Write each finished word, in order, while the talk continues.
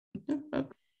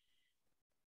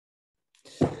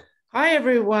Hi,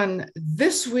 everyone.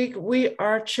 This week we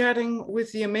are chatting with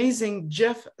the amazing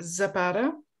Jeff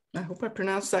Zapata. I hope I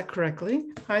pronounced that correctly.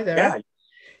 Hi there. Yeah, yeah.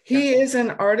 He is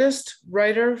an artist,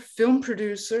 writer, film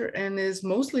producer, and is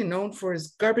mostly known for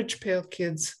his Garbage Pail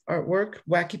Kids artwork,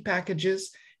 Wacky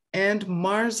Packages, and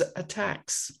Mars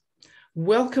Attacks.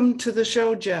 Welcome to the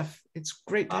show, Jeff. It's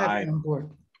great to have I you on board.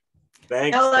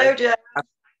 thanks. Hello, Jeff.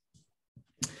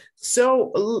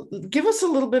 So give us a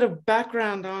little bit of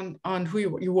background on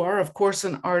who you are. Of course,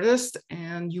 an artist,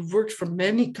 and you've worked for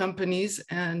many companies,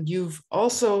 and you've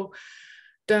also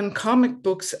done comic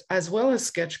books as well as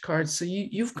sketch cards. So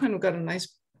you've kind of got a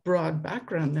nice broad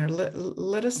background there.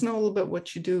 Let us know a little bit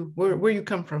what you do, where you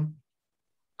come from.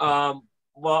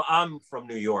 Well, I'm from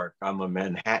New York. I'm a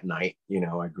Manhattanite.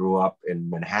 I grew up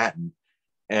in Manhattan,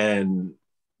 and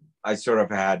I sort of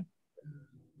had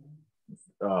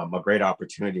a great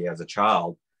opportunity as a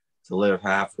child to live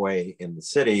halfway in the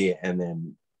city and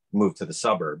then move to the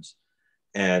suburbs.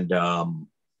 And and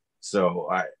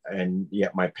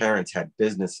yet my parents had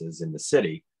businesses in the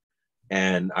city,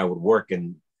 and I would work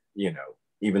in,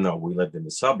 even though we lived in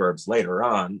the suburbs, later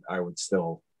on, I would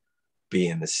still be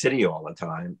in the city all the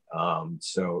time.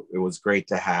 So it was great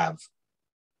to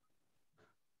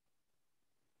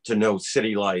know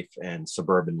city life and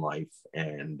suburban life,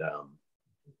 and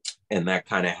that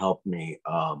kind of helped me.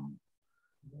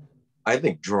 I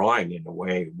think drawing in a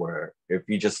way where if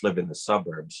you just live in the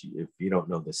suburbs, if you don't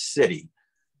know the city,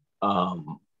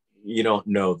 you don't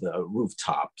know the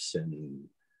rooftops and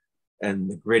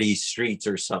the gritty streets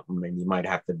or something, and you might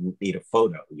have to need a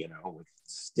photo, with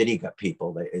city got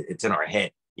people. It's in our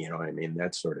head, you know what I mean?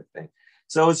 That sort of thing.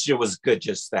 So it was good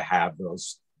just to have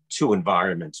those two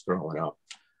environments growing up.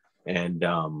 And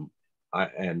About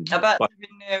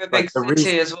living near a big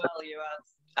city as well, you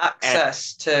have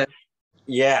access to.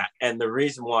 Yeah, and the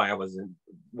reason why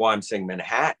why I'm saying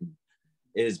Manhattan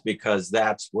is because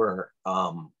that's where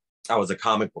I was a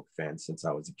comic book fan since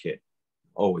I was a kid.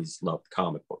 Always loved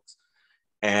comic books.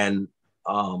 And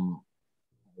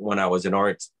when I was in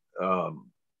art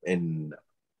in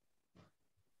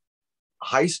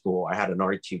high school, I had an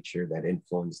art teacher that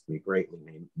influenced me greatly,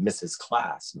 named Mrs.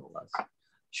 Class, no less,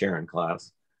 Sharon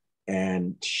Class.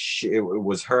 And it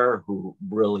was her who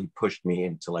really pushed me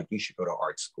into, like, you should go to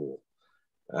art school,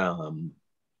 and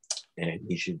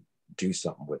you should do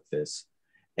something with this.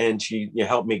 And she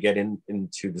helped me get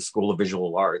into the School of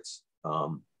Visual Arts,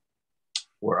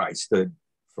 where I stood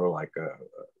for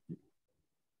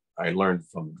I learned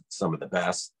from some of the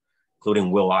best, including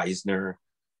Will Eisner,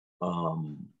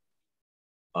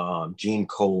 Gene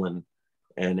Colan,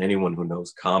 and anyone who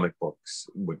knows comic books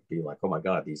would be like, oh my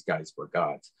God, these guys were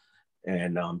gods,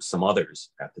 and some others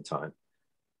at the time.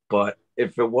 But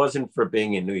if it wasn't for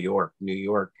being in New York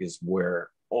is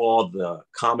where all the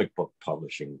comic book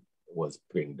publishing was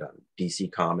being done.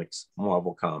 DC Comics,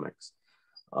 Marvel Comics.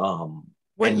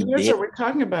 What years are we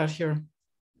talking about here?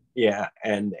 Yeah,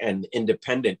 and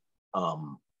independent.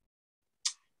 And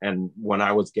when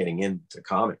I was getting into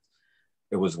comics,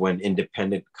 it was when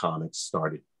independent comics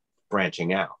started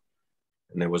branching out.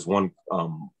 And there was one,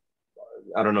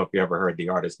 I don't know if you ever heard the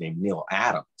artist named Neil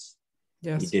Adams.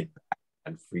 Yes. He did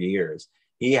Batman for years.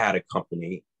 He had a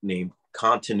company named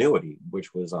Continuity,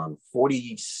 which was on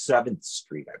 47th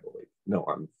Street, I believe. No,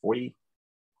 on 45th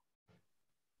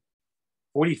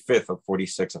or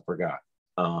 46th, I forgot.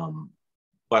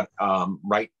 But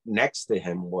right next to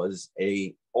him was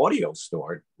a audio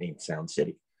store named Sound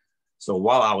City. So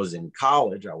while I was in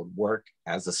college, I would work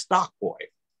as a stock boy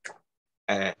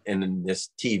in this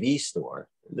TV store.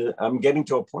 I'm getting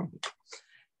to a point.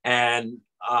 And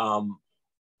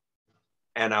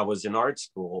I was in art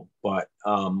school, but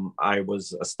I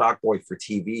was a stock boy for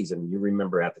TVs. And you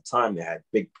remember at the time they had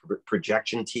big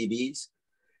projection TVs,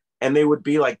 and they would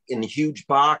be like in huge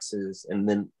boxes, and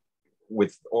then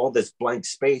with all this blank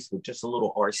space with just a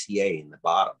little RCA in the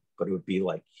bottom, but it would be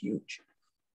like huge.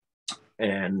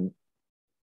 And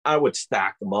I would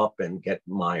stack them up and get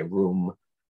my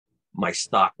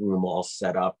stock room all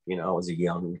set up. I was a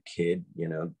young kid,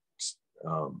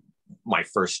 my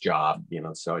first job,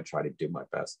 so I try to do my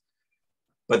best.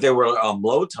 But there were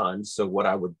low times. So what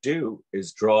I would do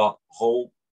is draw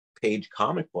whole page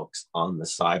comic books on the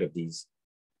side of these.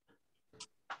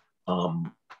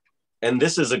 And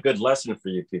this is a good lesson for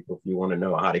you people if you want to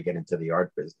know how to get into the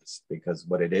art business, because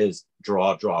what it is,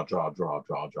 draw.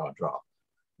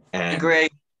 And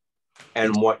Great.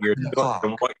 And what you're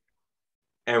doing,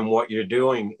 what you're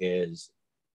doing is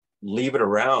leave it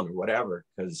around or whatever,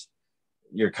 because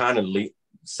you're kind of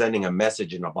sending a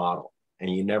message in a bottle, and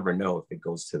you never know if it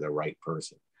goes to the right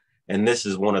person. And this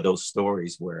is one of those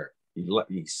stories where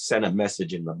You send a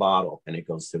message in the bottle and it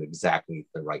goes to exactly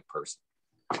the right person.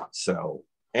 So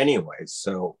anyway,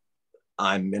 so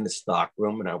I'm in the stock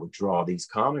room and I would draw these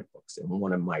comic books. And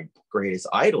one of my greatest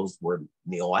idols were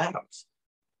Neil Adams,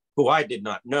 who I did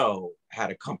not know had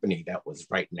a company that was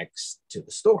right next to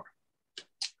the store.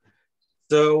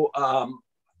 So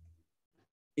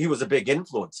he was a big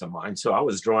influence of mine. So I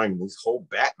was drawing these whole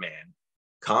Batman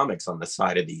comics on the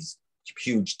side of these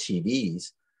huge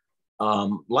TVs,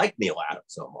 like Neil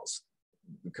Adams almost,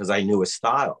 because I knew his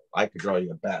style. I could draw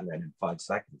you a Batman in 5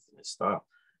 seconds in his style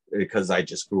because I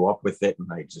just grew up with it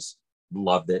and I just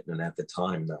loved it. And at the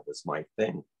time, that was my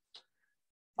thing.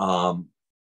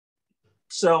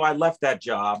 So I left that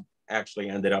job, actually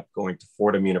ended up going to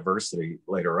Fordham University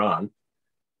later on.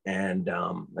 And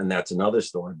that's another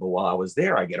story. But while I was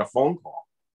there, I get a phone call.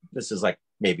 This is like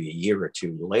maybe a year or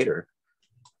two later.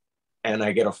 And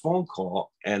I get a phone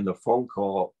call, and the phone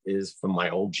call is from my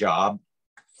old job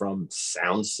from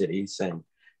Sound City saying,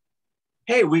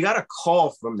 hey, we got a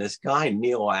call from this guy,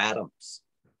 Neil Adams,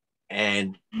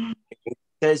 and he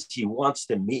says he wants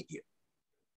to meet you.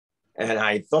 And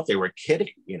I thought they were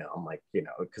kidding, I'm like,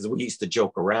 because we used to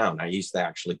joke around. I used to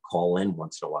actually call in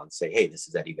once in a while and say, hey, this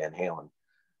is Eddie Van Halen.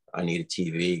 I need a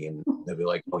TV. And they'd be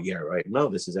like, oh, yeah, right. No,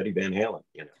 this is Eddie Van Halen,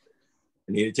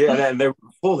 I need a TV. And they're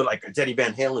full of like, it's Eddie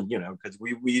Van Halen, because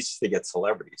we used to get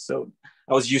celebrities. So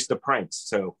I was used to pranks.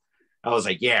 So I was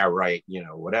like, yeah, right,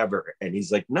 whatever. And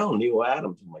he's like, no, Neil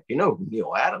Adams. I'm like, you know who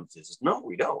Neil Adams is? No,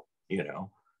 we don't,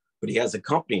 but he has a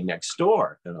company next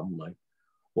door. And I'm like,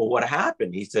 well, what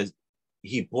happened? He says,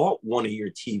 he bought one of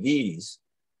your TVs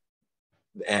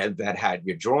and that had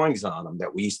your drawings on them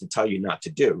that we used to tell you not to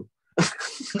do.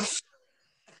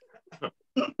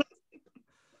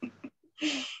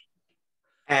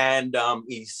 And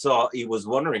he was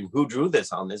wondering who drew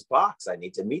this on this box. I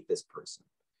need to meet this person.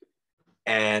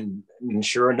 And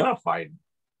sure enough, I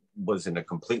was in a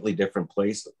completely different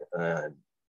place, and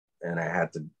I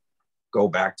had to go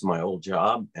back to my old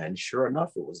job. And sure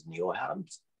enough, it was Neil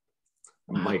Adams.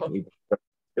 I might be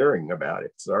hearing about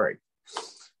it. Sorry.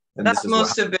 And that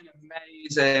must have been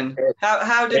amazing.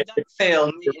 How did that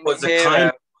feel? It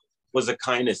was a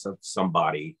kindness of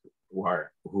somebody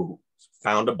who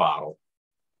found a bottle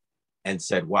and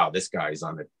said, wow, this guy's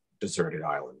on a deserted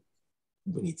island.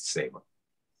 We need to save him.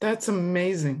 That's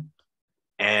amazing.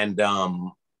 And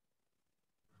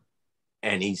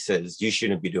he says, you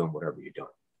shouldn't be doing whatever you're doing.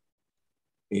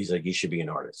 He's like, you should be an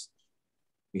artist.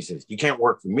 He says, you can't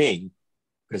work for me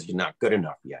because you're not good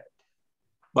enough yet.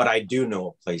 But I do know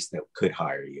a place that could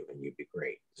hire you and you'd be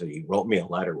great. So he wrote me a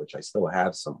letter, which I still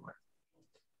have somewhere.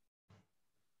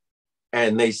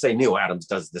 And they say Neil Adams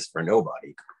does this for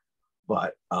nobody.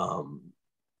 But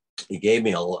he gave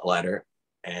me a letter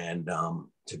and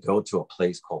to go to a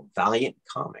place called Valiant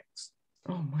Comics.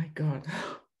 Oh my God.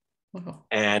 Wow.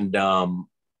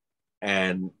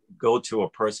 And go to a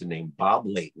person named Bob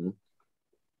Layton,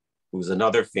 who's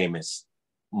another famous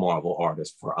Marvel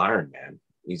artist for Iron Man.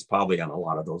 He's probably on a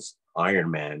lot of those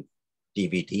Iron Man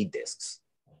DVD discs,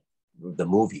 the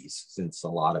movies, since a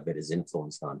lot of it is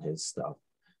influenced on his stuff,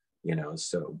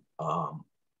 so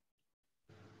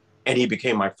and he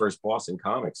became my first boss in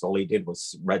comics. All he did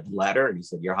was read the letter and he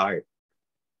said, you're hired.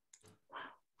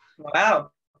 Wow.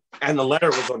 And the letter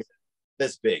was only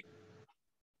this big.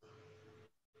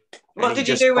 What did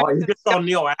you do? He just saw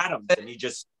Neil Adams and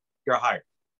you're hired.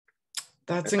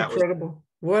 That's incredible.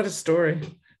 What a story.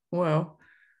 Wow.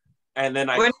 And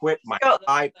then I quit my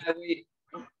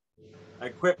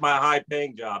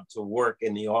high-paying job to work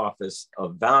in the office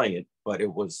of Valiant, but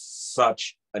it was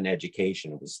such an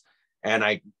education. It was, and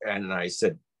I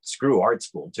said, screw art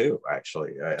school too.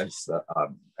 Actually, I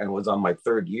was on my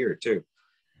 3rd year too,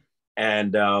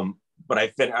 and but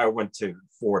I went to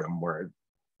Fordham, where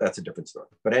that's a different story.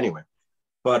 But anyway,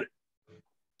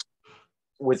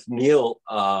 with Neil,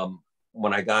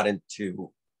 when I got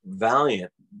into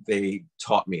Valiant, they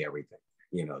taught me everything.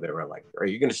 They were like, are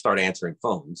you going to start answering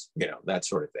phones? That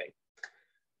sort of thing.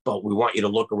 But we want you to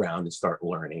look around and start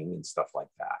learning and stuff like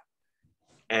that.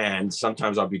 And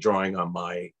sometimes I'll be drawing on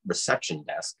my reception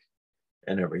desk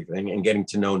and everything and getting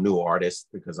to know new artists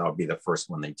because I'll be the first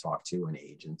one they talk to and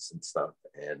agents and stuff.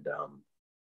 And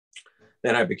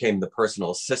then I became the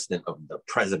personal assistant of the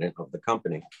president of the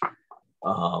company.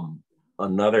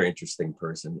 Another interesting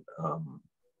person,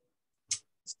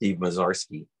 Steve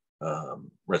Mazarski,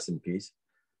 rest in peace.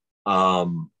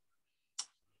 And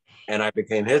I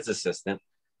became his assistant.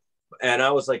 And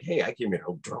I was like, hey, I can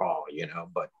draw,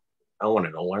 but I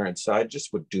wanted to learn. So I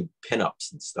just would do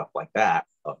pinups and stuff like that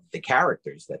of the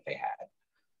characters that they had.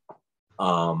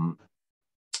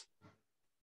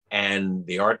 And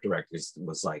the art director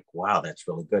was like, wow, that's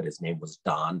really good. His name was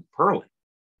Don Perlin.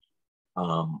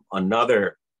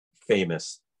 Another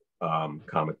famous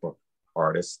comic book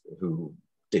artist who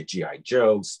did G.I.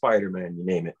 Joe, Spider-Man, you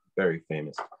name it, very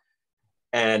famous.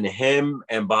 And him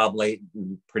and Bob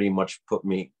Layton pretty much took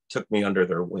me under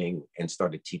their wing and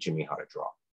started teaching me how to draw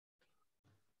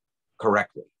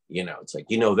correctly. You know, it's like,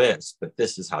 you know this, but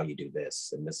this is how you do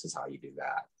this, and this is how you do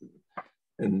that.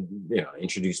 And you know,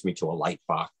 introduced me to a light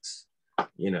box,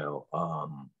 you know.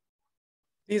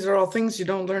 These are all things you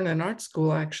don't learn in art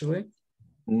school, actually.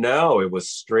 No, it was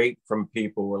straight from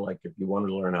people who were like, if you want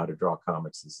to learn how to draw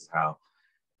comics, this is how.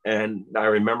 And I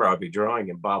remember I'd be drawing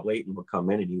and Bob Layton would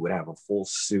come in and he would have a full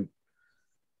suit.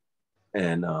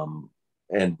 And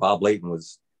Bob Layton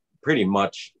was pretty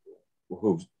much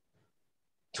who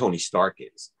Tony Stark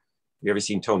is. You ever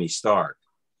seen Tony Stark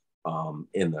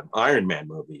in the Iron Man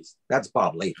movies? That's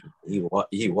Bob Layton.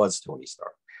 He was Tony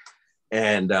Stark.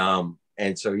 And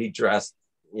so he dressed,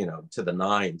 you know, to the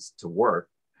nines to work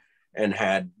and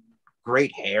had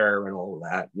great hair and all of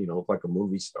that, you know, like a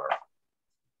movie star.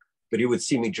 But he would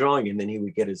see me drawing and then he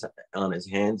would get on his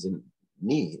hands and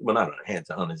knees, well, not on hands,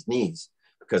 on his knees,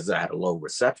 because I had a low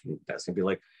reception desk, and be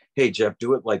like, hey, Jeff,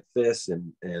 do it like this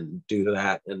and do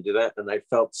that and do that. And I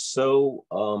felt so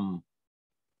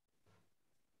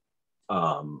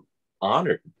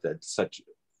honored that such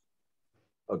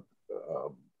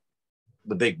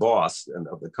the big boss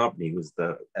of the company was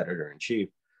the editor-in-chief,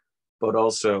 but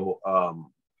also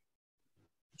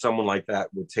someone like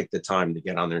that would take the time to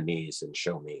get on their knees and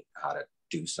show me how to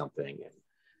do something.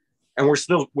 And we're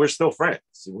still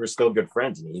friends. We're still good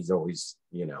friends. And he's always,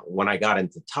 you know, when I got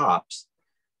into Topps,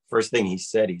 first thing he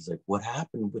said, he's like, what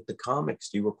happened with the comics?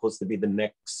 You were supposed to be the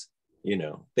next, you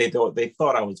know, they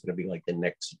thought I was going to be like the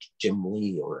next Jim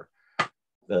Lee or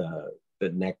the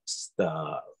next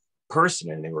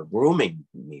person, and they were grooming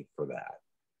me for that.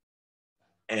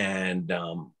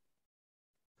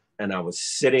 And I was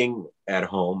sitting at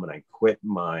home and I quit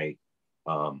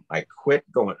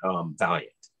going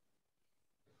Valiant.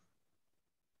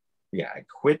 Yeah, I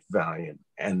quit Valiant,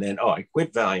 and then I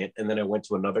quit Valiant, and then I went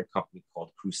to another company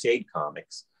called Crusade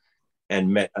Comics and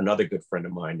met another good friend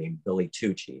of mine named Billy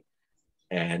Tucci.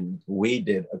 And we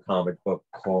did a comic book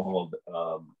called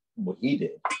what he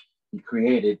did. He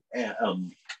created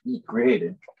and he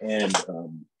created and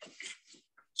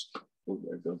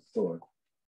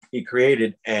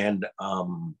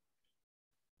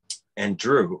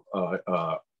drew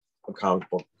a comic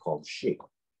book called She.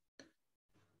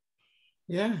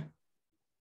 Yeah.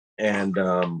 And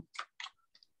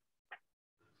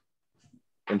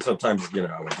sometimes, you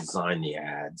know, I would design the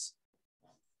ads.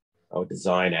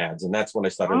 And that's when I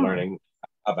started learning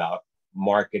about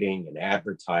marketing and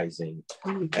advertising.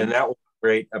 Mm-hmm. And that was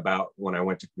great about when I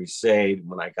went to Crusade.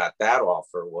 When I got that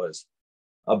offer, was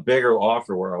a bigger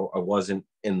offer where I wasn't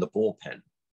in the bullpen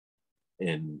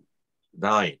in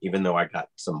Valiant, even though I got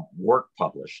some work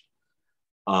published.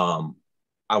 I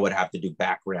would have to do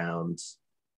backgrounds,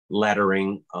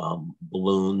 lettering,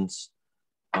 balloons,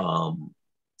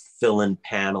 fill in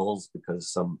panels, because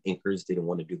some inkers didn't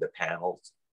want to do the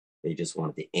panels. They just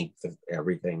wanted to ink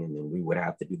everything, and then we would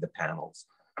have to do the panels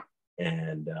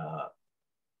and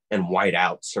white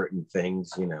out certain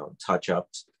things, you know, touch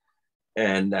ups.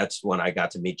 And that's when I got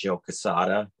to meet Joe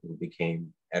Quesada, who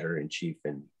became editor-in-chief.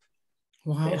 And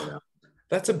wow,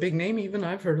 that's a big name. Even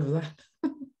I've heard of that.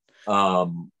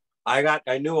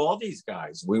 I knew all these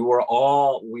guys. We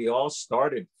all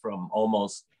started from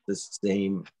almost the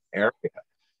same area.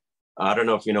 I don't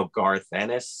know if you know Garth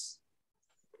Ennis,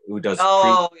 who does.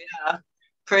 Yeah,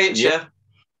 Preacher.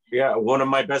 Yeah, one of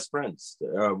my best friends.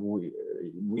 We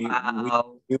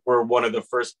were one of the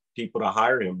first people to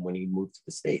hire him when he moved to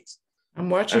the States. I'm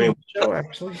watching the show,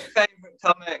 actually. Favorite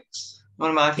comics, one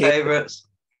of my favorites.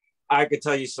 I could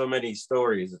tell you so many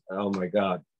stories. Oh my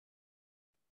God.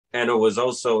 And it was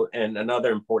also, and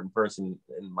another important person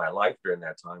in my life during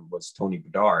that time was Tony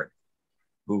Bedard,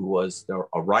 who was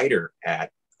a writer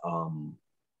at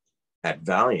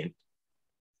Valiant,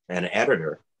 an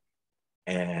editor.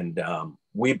 And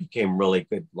we became really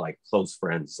good, like close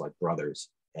friends, like brothers.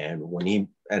 And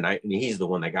he's the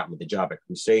one that got me the job at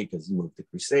Crusade, because he moved to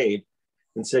Crusade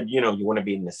and said, you know, you want to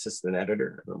be an assistant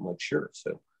editor? And I'm like, sure.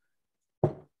 So,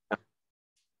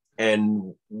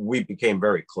 and we became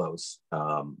very close,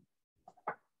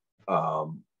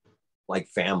 like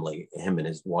family, him and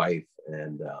his wife,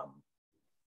 and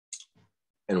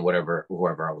whoever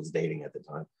I was dating at the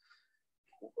time.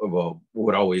 Well,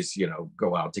 would always, you know,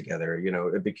 go out together. You know,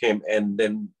 it became, and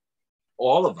then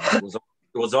all of us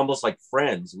it was almost like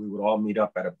friends. We would all meet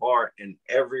up at a bar, and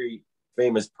every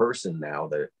famous person now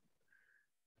that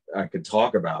I could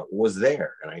talk about was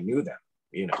there, and I knew them,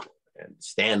 you know, and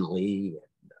Stan Lee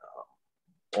and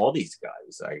all these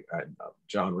guys. I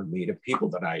John Romita, people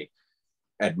that I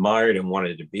admired and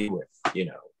wanted to be with, you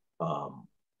know.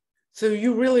 So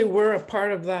you really were a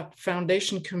part of that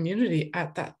foundation community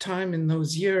at that time in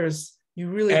those years. You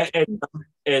really.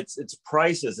 It's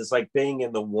priceless. It's like being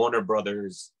in the Warner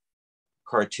Brothers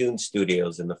cartoon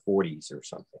studios in the 40s or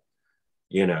something,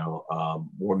 you know,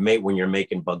 or when you're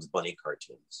making Bugs Bunny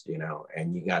cartoons, you know,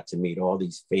 and you got to meet all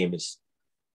these famous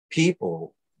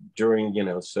people during, you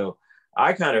know, so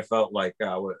I kind of felt like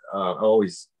I would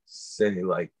always say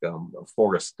like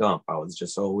Forrest Gump. I was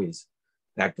just always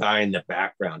that guy in the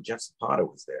background. Jeff Zapata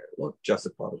was there. Look, Jeff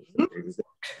Zapata was there. He was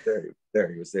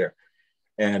there. He was there.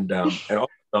 And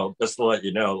also, just to let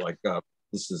you know, like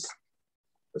this is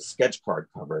a sketch card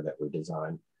cover that we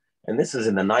designed, and this is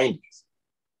in the 90s.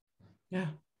 Yeah,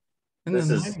 This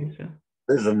is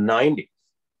the 90s.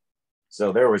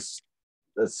 So there was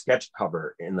a sketch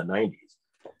cover in the 90s.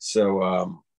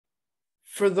 So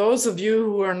for those of you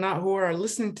who are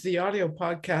listening to the audio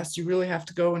podcast, you really have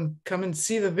to go and come and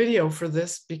see the video for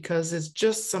this, because it's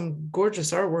just some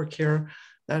gorgeous artwork here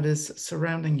that is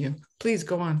surrounding you. Please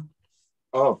go on.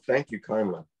 Oh, thank you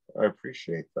kindly. I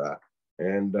appreciate that.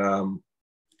 And I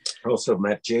also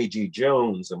met J.G.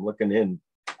 Jones. I'm looking in,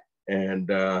 and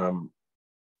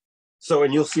so,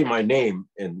 and you'll see my name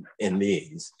in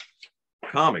these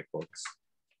comic books.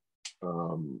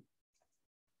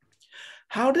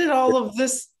 How did all of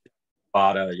this?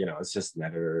 You know, assistant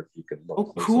editor, if you could look.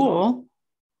 Oh, cool.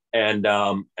 And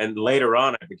later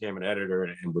on, I became an editor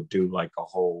and would do like a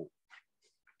whole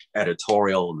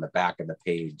editorial in the back of the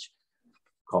page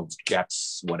called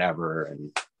Jeff's whatever.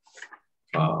 And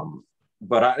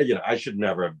but I should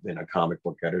never have been a comic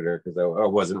book editor, because I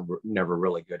wasn't never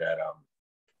really good at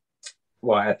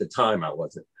well, at the time I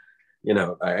wasn't. You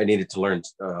know, I needed to learn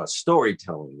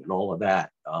storytelling and all of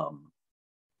that.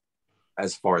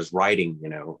 As far as writing, you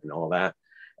know, and all that.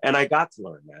 And I got to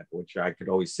learn that, which I could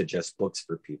always suggest books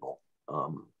for people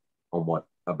on what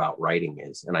about writing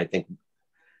is. And I think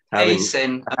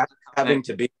having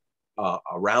to be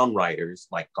around writers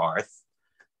like Garth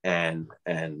and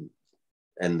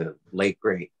the late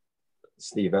great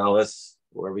Steve Ellis,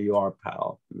 wherever you are,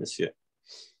 pal, miss you.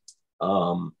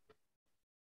 How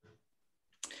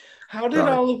did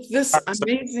all of this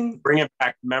amazing bringing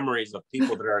back memories of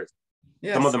people that are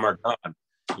yes. Some of them are gone,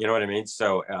 you know what I mean?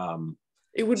 So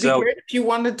it would be great if you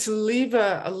wanted to leave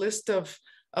a list of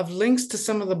links to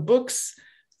some of the books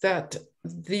that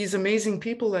these amazing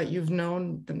people that you've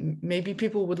known. Maybe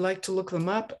people would like to look them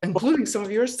up, including some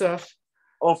of your stuff.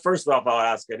 Well, first off, I'll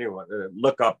ask anyone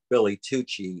look up Billy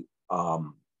Tucci,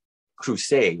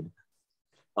 Crusade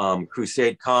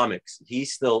Comics.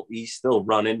 He's still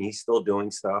running. He's still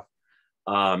doing stuff,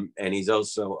 and he's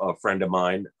also a friend of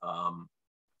mine.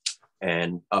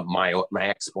 And my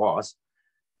ex-boss,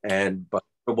 but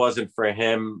if it wasn't for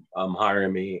him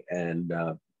hiring me and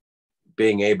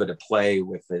being able to play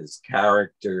with his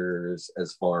characters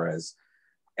as far as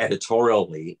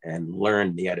editorially and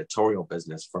learn the editorial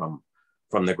business from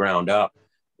the ground up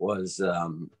was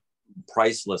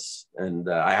priceless. And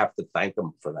I have to thank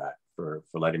him for that, for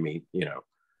letting me, you know,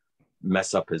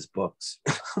 mess up his books.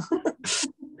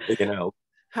 You know,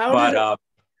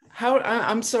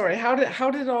 I'm sorry. How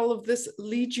did all of this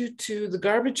lead you to the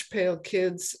Garbage Pail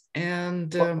Kids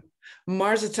and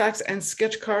Mars Attacks and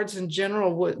sketch cards in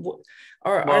general?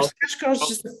 Are sketch cards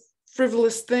just a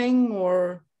frivolous thing,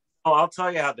 or? Oh, I'll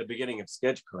tell you how the beginning of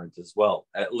sketch cards as well,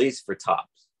 at least for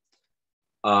Tops.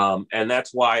 And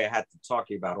that's why I had to talk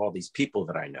to you about all these people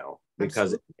that I know,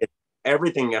 because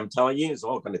everything I'm telling you is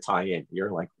all going to tie in.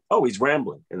 You're like, oh, he's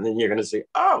rambling, and then you're going to say,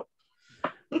 oh.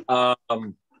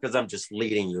 Because I'm just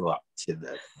leading you up to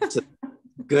the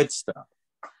good stuff.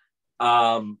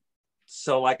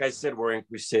 So like I said, we're in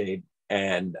Crusade,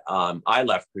 and I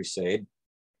left Crusade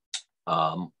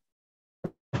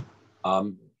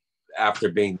after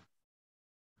being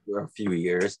for a few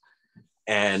years,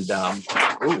 and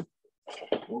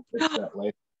we'll fix that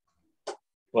later.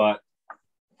 But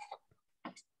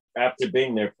after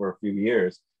being there for a few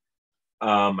years,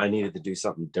 I needed to do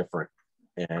something different.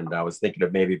 And I was thinking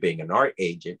of maybe being an art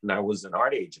agent, and I was an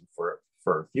art agent for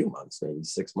a few months, maybe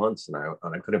 6 months, and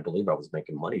I couldn't believe I was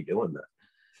making money doing that,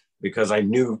 because I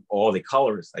knew all the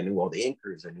colorists, I knew all the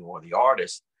inkers, I knew all the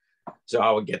artists. So I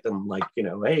would get them like, you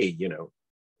know, hey, you know,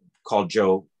 call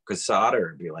Joe Quesada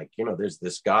and be like, you know, there's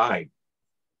this guy,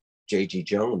 J.G.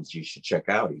 Jones, you should check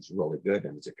out. He's really good.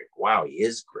 And it's like, wow, he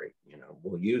is great. You know,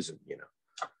 we'll use him, you know.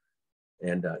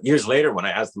 And years later, when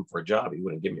I asked him for a job, he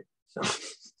wouldn't give me it. So.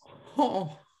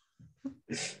 Oh.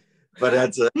 But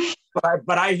that's a,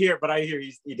 but I hear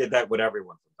he did that with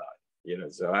everyone from time, you know.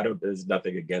 So I don't. There's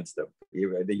nothing against him. He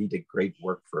did great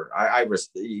work for. I'm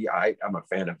a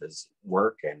fan of his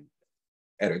work and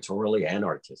editorially and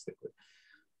artistically.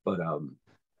 But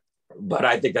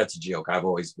I think that's a joke. I've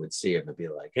always would see him and be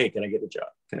like, "Hey, can I get a job?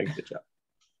 Can I get a job?"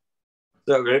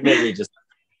 So maybe just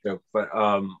a joke. But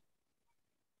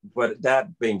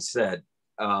that being said,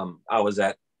 I was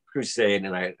at Crusade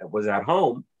and I was at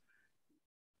home,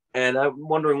 and I'm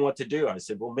wondering what to do. I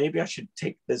said, "Well, maybe I should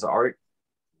take this art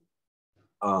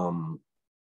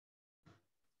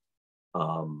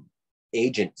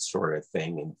agent sort of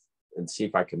thing and see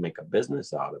if I can make a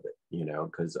business out of it, you know,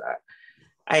 because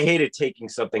I hated taking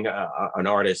something, an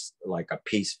artist, like a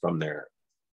piece from their,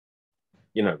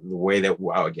 you know, the way that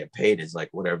I would get paid is like,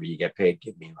 whatever you get paid,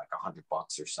 give me like $100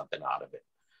 or something out of it,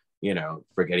 you know,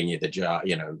 for getting you the job,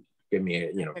 you know, give me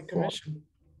a, you know, commission.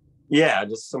 Yeah,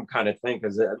 just some kind of thing,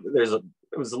 because there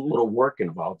was a little work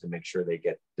involved to make sure they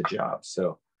get the job.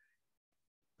 So,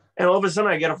 and all of a sudden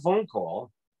I get a phone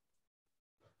call,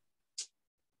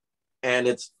 and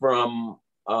it's from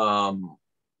a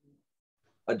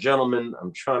gentleman,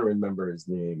 I'm trying to remember his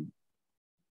name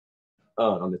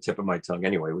on the tip of my tongue.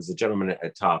 Anyway, it was a gentleman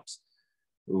at Topps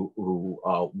who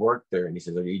worked there, and he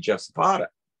says, "Are you Jeff Zapata?"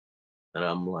 And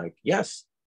I'm like, "Yes."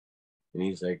 And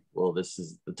he's like, "Well, this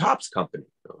is the Topps company."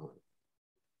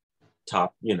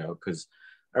 Top, you know, because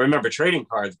I remember trading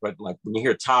cards, but like when you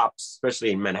hear Topps,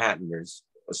 especially in Manhattan, there's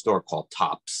a store called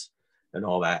Topps and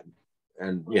all that.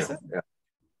 And, you know,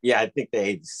 yeah, I think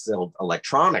they sell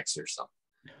electronics or something.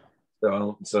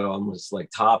 So I'm just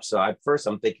like Topps. So at first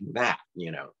I'm thinking that,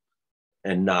 you know,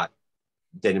 and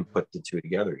didn't put the two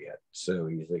together yet. So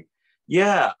he's like,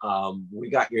 "Yeah,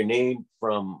 we got your name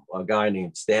from a guy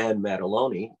named Stan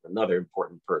Mataloni, another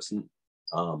important person.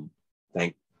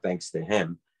 Thanks to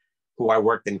him, who I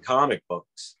worked in comic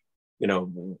books. You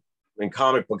know, in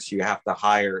comic books, you have to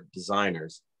hire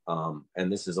designers.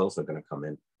 And this is also going to come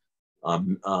in.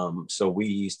 So we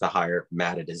used to hire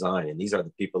Mata Design, and these are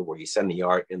the people where you send the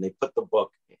art and they put the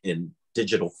book in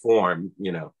digital form,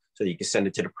 you know, so you can send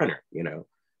it to the printer, you know,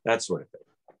 that sort of thing,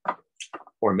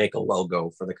 or make a logo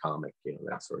for the comic, you know,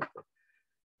 that sort of thing."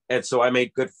 And so I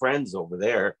made good friends over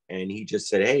there, and he just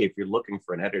said, "Hey, if you're looking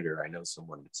for an editor, I know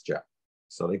someone that's Jeff."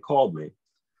 So they called me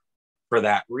for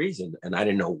that reason, and I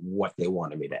didn't know what they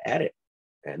wanted me to edit.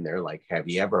 And they're like, "Have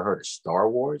you ever heard of Star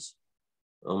Wars?"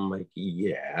 I'm like,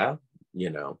 "Yeah, you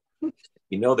know,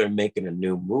 they're making a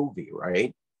new movie,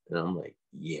 right?" And I'm like,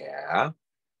 "Yeah."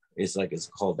 It's like, "It's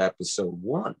called Episode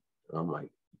 1." And I'm like,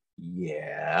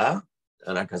 "Yeah."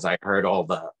 And because I heard all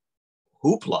the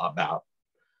hoopla about,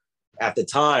 at the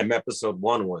time, Episode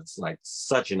 1 was like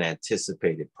such an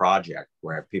anticipated project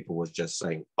where people was just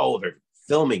saying, "Oh, they're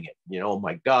filming it, you know, oh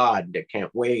my God, they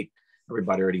can't wait."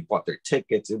 Everybody already bought their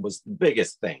tickets. It was the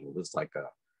biggest thing. It was like a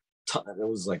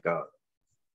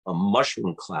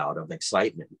mushroom cloud of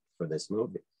excitement for this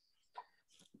movie.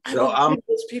 So I'm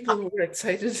those people who were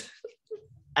excited.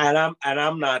 and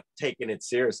I'm not taking it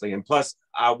seriously. And plus,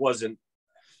 I'm a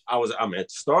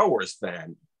Star Wars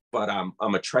fan, but I'm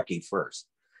a Trekkie first.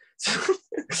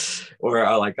 Or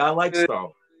I like Star Wars.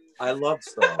 I love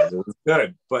Star Wars. It was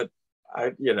good, but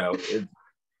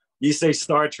you say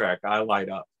Star Trek, I light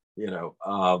up, you know.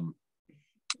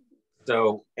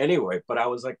 So anyway, but I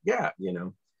was like, yeah, you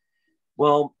know.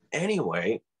 Well,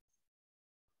 anyway,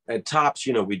 at Topps,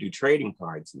 you know, we do trading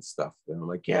cards and stuff. And I'm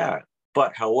like, yeah.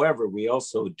 But however, we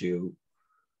also do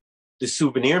the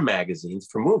souvenir magazines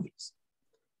for movies.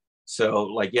 So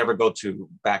like, you ever go to,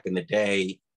 back in the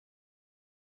day,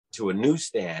 to a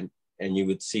newsstand, and you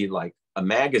would see like a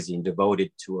magazine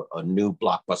devoted to a new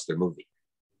blockbuster movie.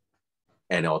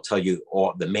 And it'll tell you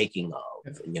all the making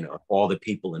of, you know, all the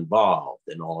people involved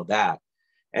and all of that.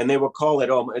 And they would call it,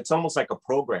 it's almost like a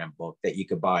program book that you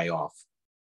could buy off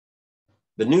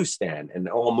the newsstand, and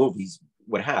all movies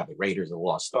would have it. Raiders of the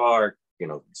Lost Ark, you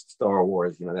know, Star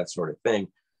Wars, you know, that sort of thing.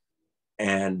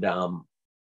 And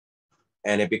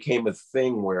it became a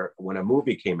thing where when a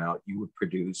movie came out, you would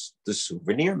produce the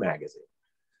souvenir magazine,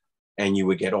 and you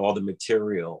would get all the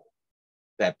material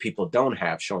that people don't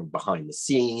have, showing behind the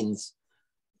scenes,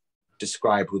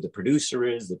 describe who the producer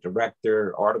is, the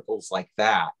director, articles like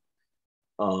that,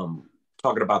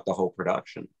 talking about the whole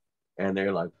production. And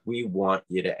they're like, "We want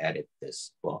you to edit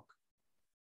this book,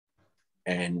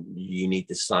 and you need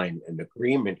to sign an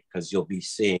agreement because you'll be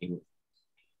seeing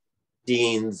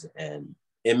scenes and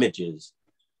images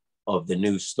of the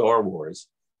new Star Wars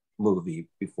movie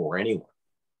before anyone."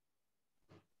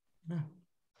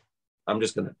 I'm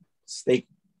just gonna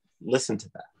listen to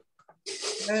that.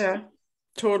 Yeah,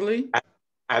 totally.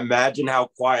 imagine how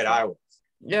quiet I was.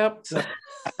 Yep. So,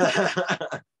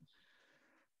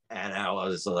 and I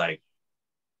was like,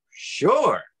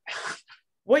 sure.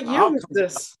 What year was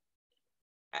this?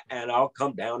 And I'll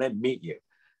come down and meet you.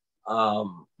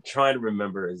 Trying to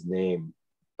remember his name,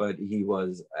 but he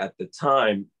was at the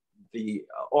time the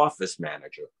office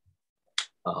manager,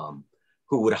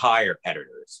 who would hire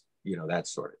editors, that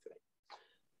sort of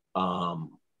thing.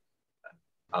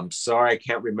 I'm sorry, I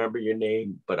can't remember your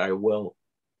name, but I will,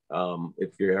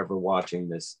 if you're ever watching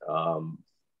this. I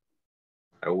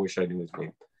wish I knew his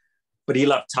name, but he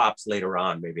left Topps later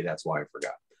on. Maybe that's why I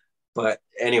forgot. But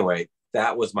anyway,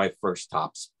 that was my first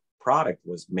Topps product,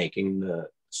 was making the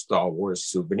Star Wars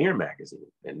souvenir magazine.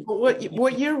 And what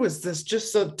year was this?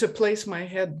 Just so to place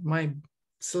my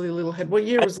silly little head. What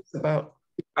year was this about?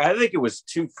 I think it was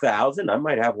 2000. I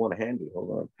might have one handy. Hold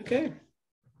on. Okay.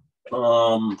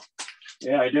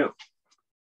 Yeah, I do.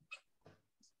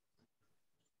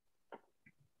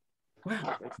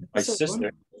 Wow. My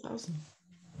sister.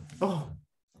 Oh,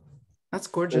 that's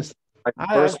gorgeous.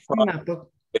 I've seen that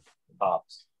book.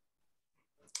 Topps.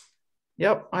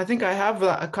 Yep, I think I have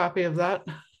a copy of that.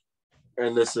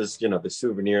 And this is, the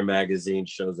souvenir magazine,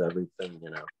 shows everything,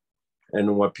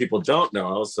 And what people don't know,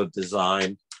 I also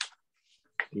designed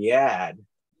the ad.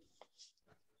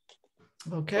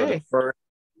 Okay. For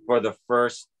the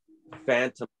first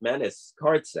Phantom Menace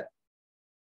card set.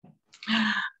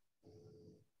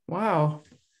 Wow.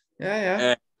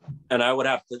 Yeah. And I would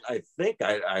have to, I think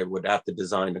I would have to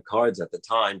design the cards at the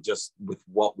time just with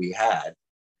what we had.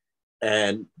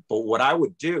 But what I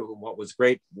would do, and what was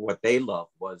great, what they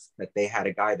loved, was that they had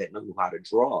a guy that knew how to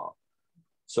draw.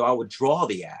 So I would draw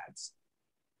the ads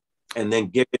and then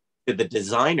give it to the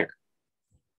designer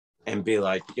and be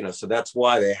like, so that's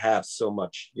why they have so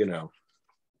much,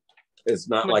 it's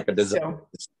not like a design.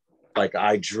 Like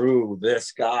I drew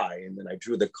this guy and then I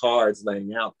drew the cards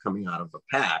laying out, coming out of a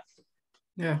pack.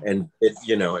 Yeah. And it,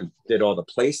 and did all the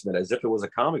placement as if it was a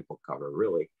comic book cover,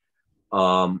 really.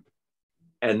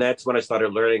 And that's when I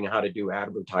started learning how to do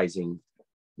advertising.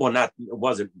 Well,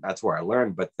 that's where I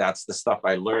learned, but that's the stuff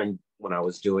I learned when I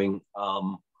was doing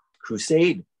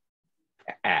Crusade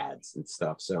ads and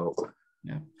stuff. So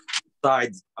yeah.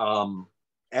 Besides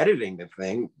editing the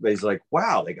thing, he's like,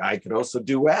 wow, the guy could also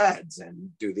do ads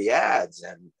and do the ads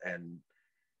and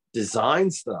design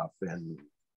stuff and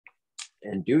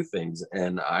do things.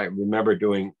 And I remember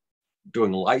doing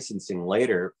licensing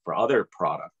later for other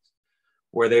products,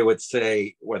 where they would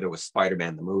say, whether it was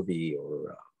Spider-Man the movie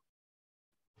or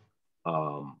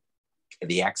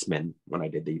the X-Men, when I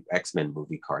did the X-Men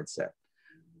movie card set,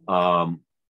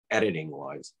 editing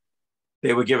wise,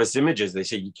 they would give us images. They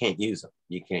say, you can't use them.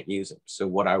 You can't use them. So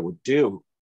what I would do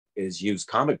is use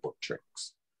comic book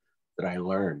tricks that I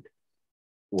learned,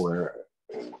 where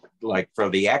like for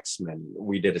the X-Men,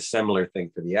 we did a similar thing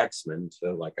for the X-Men.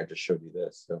 So like I just showed you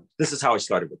this. So this is how I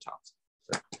started with Topps.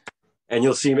 So, and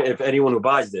you'll see, if anyone who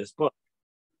buys this book,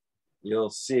 you'll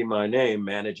see my name,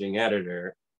 managing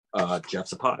editor, Jeff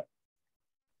Zapata.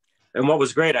 And what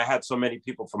was great, I had so many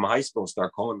people from high school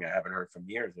start calling me. I haven't heard from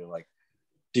years. They're like,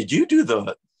 did you do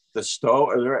the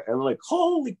store? And I'm like,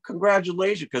 holy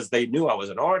congratulations, because they knew I was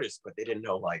an artist, but they didn't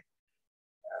know,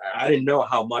 I didn't know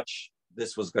how much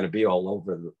this was going to be all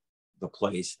over the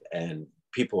place. And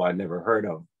people I never heard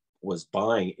of was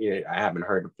buying it. I haven't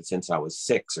heard of it since I was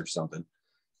 6 or something,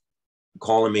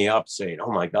 calling me up saying,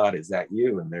 oh my God, is that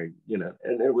you? And they're,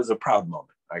 and it was a proud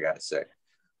moment, I got to say.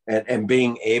 And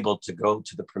being able to go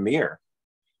to the premiere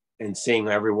and seeing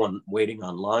everyone waiting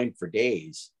online for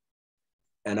days,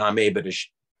 and I'm able to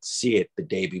see it the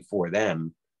day before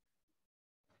them.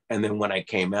 And then when I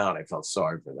came out, I felt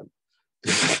sorry for them.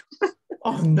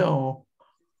 Oh no.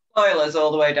 Spoilers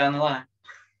all the way down the line.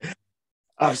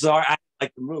 I'm sorry, I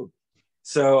like the movie.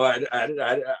 So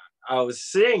I was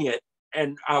seeing it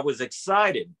and I was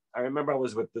excited. I remember I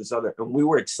was with this other, and we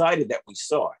were excited that we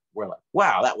saw it. We're like,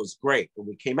 wow, that was great. And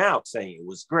we came out saying it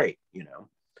was great,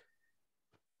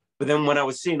 But then when I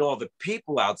was seeing all the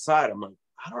people outside, I'm like,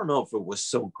 I don't know if it was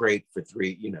so great for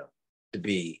to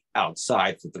be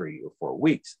outside for 3 or 4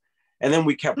 weeks. And then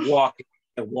we kept walking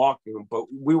and walking, but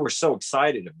we were so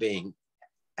excited of being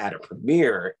at a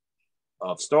premiere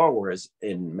of Star Wars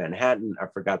in Manhattan. I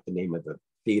forgot the name of the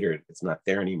theater. It's not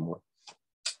there anymore,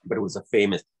 but it was a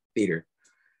famous theater.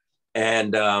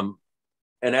 And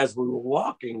as we were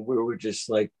walking, we were just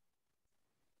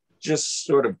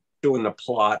sort of doing the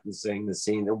plot and saying the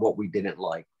scene and what we didn't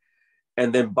like.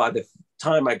 And then by the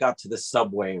time I got to the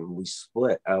subway and we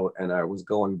split out and I was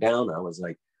going down, I was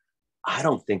like, I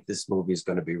don't think this movie is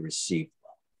going to be received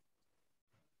well.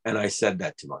 And I said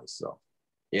that to myself,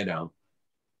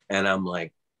 and I'm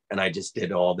like, and I just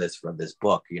did all this for this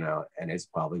book, you know, and it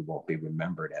probably won't be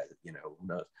remembered as, you know, who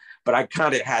knows. But I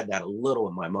kind of had that a little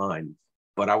in my mind,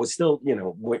 but I was still, you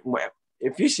know,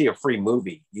 if you see a free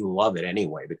movie, you love it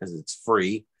anyway, because it's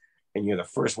free and you're the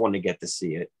first one to get to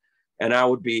see it. And I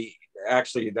would be,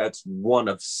 actually, that's one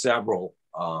of several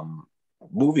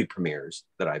movie premieres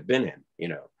that I've been in, you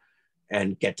know,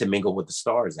 and get to mingle with the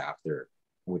stars after,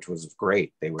 which was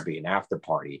great. They would be an after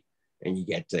party and you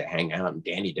get to hang out, and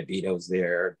Danny DeVito's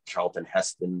there, Charlton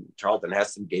Heston. Charlton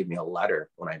Heston gave me a letter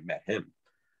when I met him,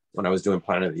 when I was doing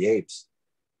Planet of the Apes.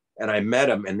 And I met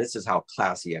him, and this is how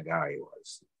classy a guy he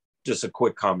was. Just a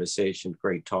quick conversation,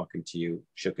 great talking to you,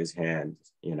 shook his hand,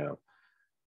 you know.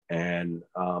 And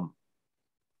a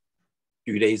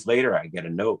few days later, I get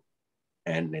a note,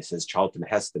 and it says Charlton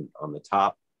Heston on the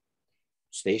top,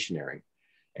 stationery.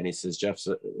 And he says, Jeff,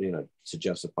 you know, to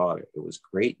Jeff Zapata, it was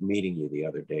great meeting you the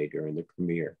other day during the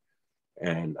premiere.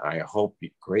 And I hope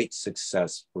great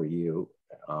success for you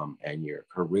and your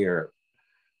career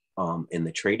in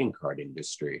the trading card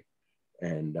industry.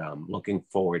 And looking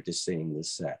forward to seeing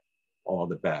this set. All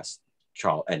the best.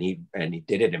 And he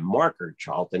did it in marker.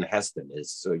 Charlton Heston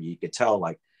is, so you could tell,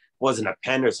 like, it wasn't a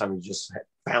pen or something, just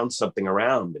found something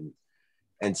around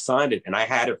and signed it. And I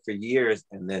had it for years,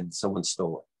 and then someone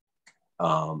stole it.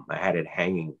 I had it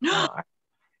hanging.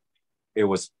 It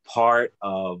was part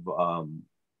of,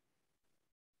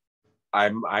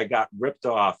 I got ripped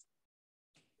off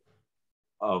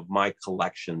of my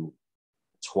collection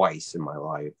twice in my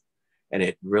life. And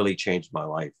it really changed my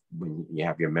life when you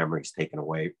have your memories taken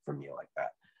away from you like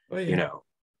that, you know?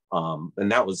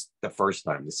 And that was the first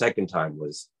time. The second time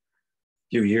was a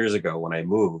few years ago when I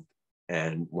moved,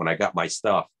 and when I got my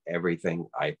stuff, everything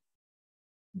I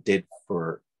did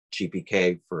for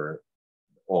GPK for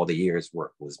all the years'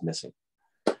 work was missing.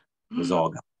 It was all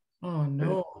gone. Oh,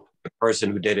 no. And the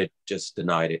person who did it just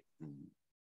denied it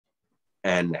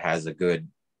and has a good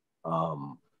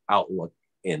outlook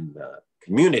in the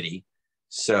community.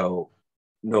 So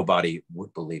nobody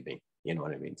would believe me, you know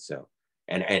what I mean? So,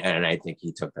 and I think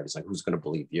he took that. He's like, who's going to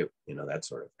believe you? You know, that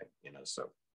sort of thing, you know?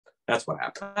 So that's what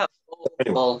happened.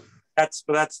 Anyway, that's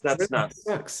really not,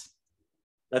 sucks.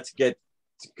 Let's get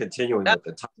to continuing with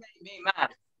the top. Me mad.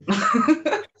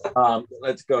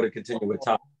 Let's go to continue with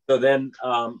top. So then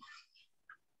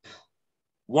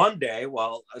one day,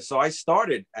 so I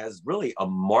started as really a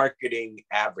marketing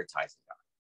advertising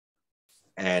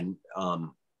guy.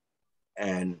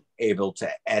 And able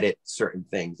to edit certain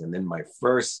things. And then my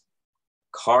first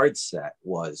card set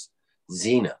was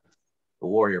Xena, the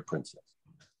Warrior Princess.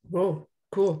 Whoa,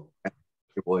 cool.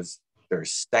 It was their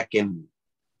second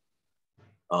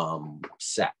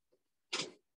set.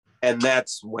 And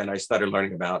that's when I started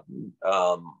learning about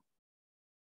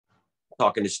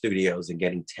talking to studios and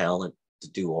getting talent to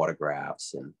do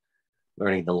autographs, and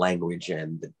learning the language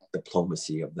and the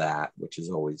diplomacy of that, which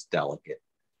is always delicate.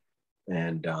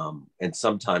 And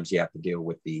sometimes you have to deal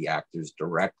with the actors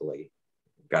directly.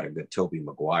 Got a good Tobey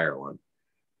Maguire one.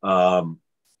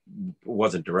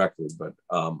 Wasn't directly, but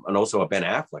and also a Ben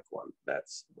Affleck one.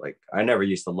 That's like, I never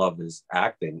used to love his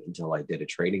acting until I did a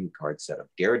trading card set of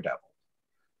Daredevil,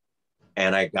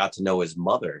 and I got to know his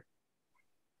mother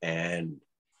and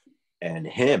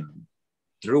him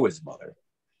through his mother.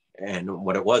 And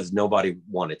what it was, nobody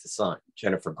wanted to sign.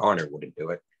 Jennifer Garner wouldn't do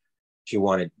it. She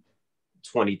wanted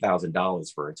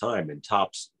 $20,000 for a time, and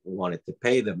Topps wanted to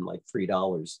pay them like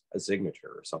 $3 a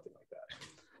signature or something like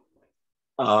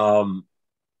that.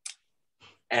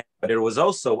 But it was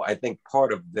also, I think,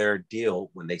 part of their deal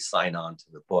when they sign on to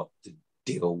the book to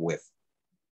deal with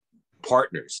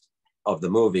partners of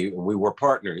the movie. And we were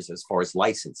partners as far as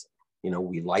licensing. You know,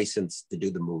 we licensed to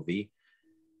do the movie,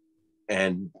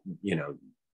 and, you know,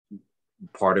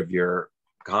 part of your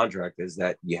contract is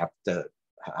that you have to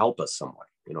help us somewhat.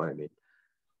 You know what I mean?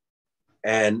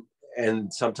 And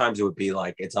sometimes it would be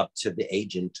like, it's up to the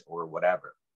agent or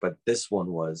whatever. But this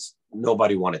one was,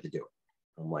 nobody wanted to do it.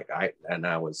 I'm like, I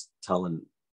was telling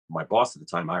my boss at the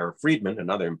time, Ira Friedman,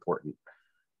 another important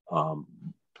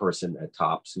person at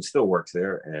Topps who still works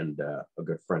there, and a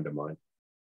good friend of mine.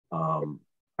 I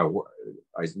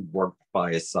worked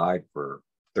by his side for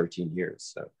 13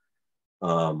 years. So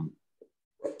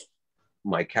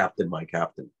my captain.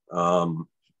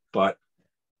 But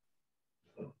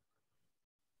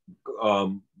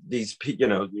these, you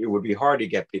know, it would be hard to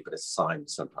get people to sign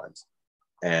sometimes.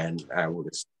 And I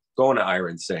was going to Ira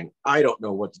and saying, I don't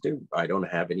know what to do. I don't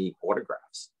have any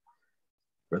autographs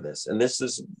for this. And this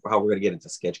is how we're going to get into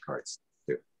sketch cards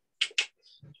too.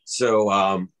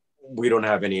 So we don't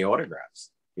have any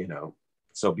autographs, you know.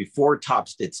 So before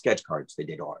Topps did sketch cards, they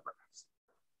did autographs,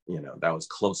 that was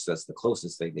close. That's the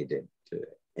closest thing they did to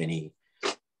any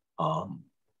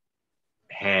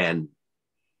hand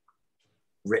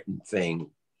written thing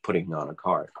putting on a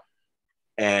card.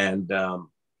 And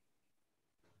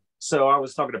so I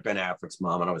was talking to Ben Affleck's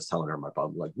mom, and I was telling her my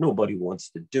mom, like, nobody wants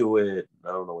to do it. I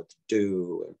don't know what to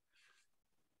do.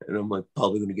 And I'm like,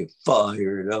 probably going to get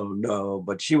fired. I don't know.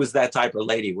 But she was that type of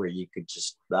lady where you could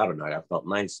just, I don't know, I felt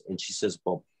nice. And she says,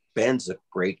 well, Ben's a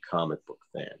great comic book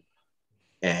fan.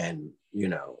 And,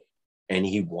 and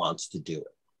he wants to do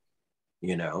it,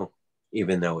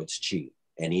 even though it's cheap.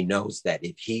 And he knows that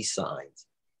if he signs,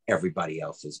 everybody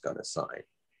else is going to sign.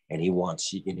 And he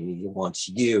wants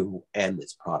you and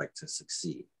this product to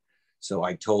succeed. So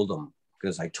I told him,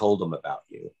 because I told him about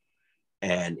you.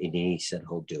 And he said,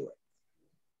 he'll do it.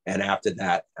 And after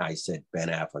that, I said, Ben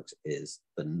Affleck is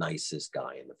the nicest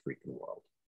guy in the freaking world.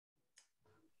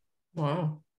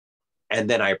 Wow. And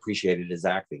then I appreciated his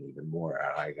acting even more.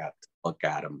 I got to look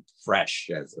at him fresh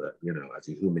as a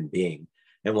human being.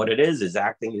 And what it is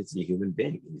acting is a human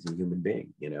being. He's a human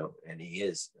being, and he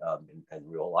is in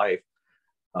real life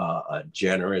a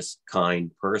generous, kind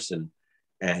person,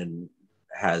 and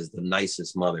has the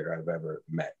nicest mother I've ever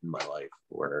met in my life,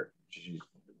 where he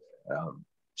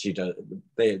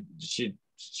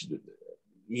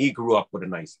grew up with a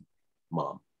nice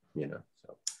mom,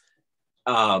 so.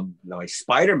 Now a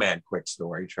Spider-Man quick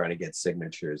story, trying to get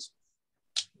signatures,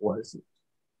 was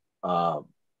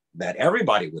that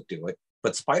everybody would do it,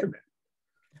 but Spider-Man.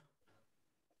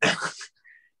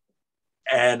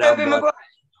 And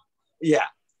yeah.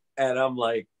 And I'm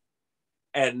like,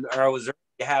 and I was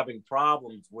having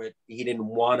problems with, he didn't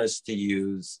want us to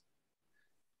use,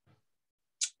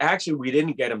 actually, we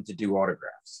didn't get him to do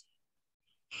autographs,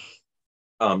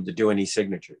 to do any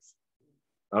signatures.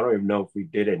 I don't even know if we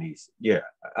did any. Yeah,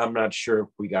 I'm not sure if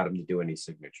we got him to do any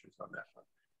signatures on that one.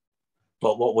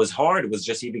 But what was hard was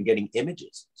just even getting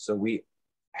images. So we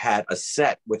had a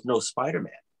set with no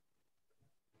Spider-Man.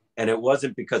 And it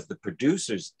wasn't because the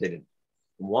producers didn't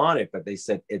want it, but they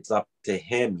said it's up to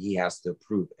him. He has to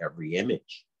approve every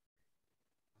image.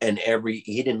 And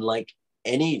he didn't like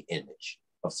any image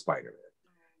of Spider-Man.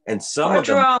 And some of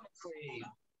them.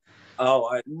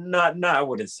 Oh, no, I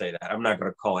wouldn't say that. I'm not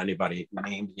going to call anybody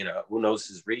named, who knows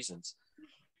his reasons.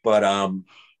 But,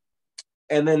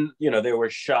 and then, there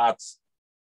were shots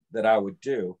that I would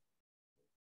do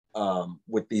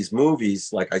with these movies.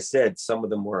 Like I said, some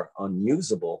of them were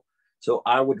unusable. So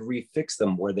I would refix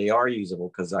them where they are usable,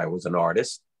 because I was an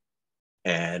artist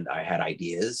and I had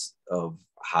ideas of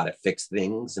how to fix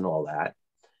things and all that.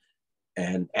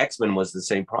 And X-Men was the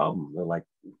same problem. They're like,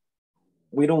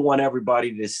 we don't want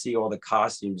everybody to see all the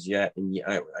costumes yet. And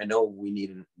I know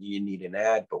you need an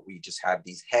ad, but we just have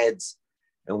these heads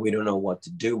and we don't know what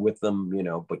to do with them,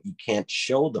 but you can't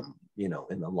show them,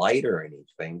 in the light or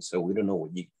anything. So we don't know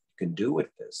what you can do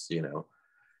with this,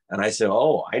 And I said,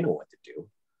 oh, I know what to do.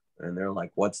 And they're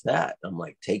like, what's that? I'm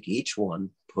like, take each one,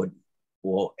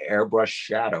 airbrush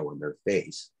shadow in their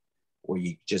face, where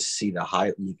you just see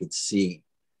you could see,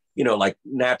 like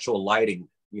natural lighting,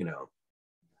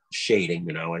 shading,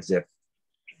 as if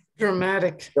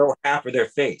dramatic. Show half of their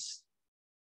face,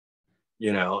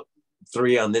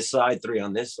 3 on this side, 3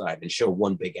 on this side, and show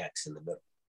one big X in the middle.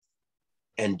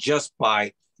 And just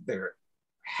by their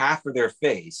half of their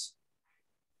face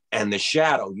and the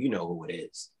shadow, you know who it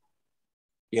is,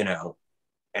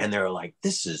 and they're like,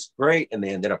 this is great. And they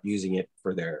ended up using it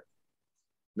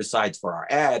besides for our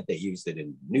ad, they used it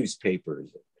in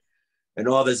newspapers and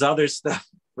all this other stuff,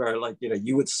 where like,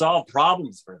 you would solve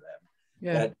problems for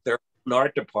them that their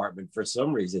art department for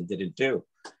some reason didn't do.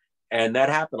 And that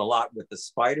happened a lot with the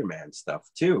Spider-Man stuff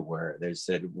too, where they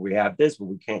said, we have this, but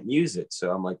we can't use it. So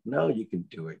I'm like, no, you can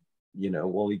do it.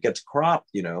 Well, it gets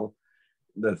cropped,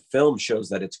 the film shows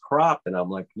that it's cropped. And I'm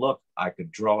like, look, I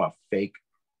could draw a fake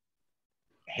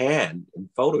hand in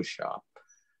Photoshop,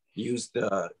 use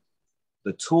the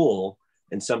tool,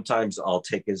 and sometimes I'll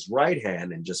take his right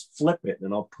hand and just flip it,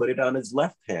 and I'll put it on his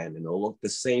left hand, and it'll look the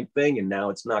same thing. And now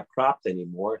it's not cropped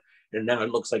anymore. And now it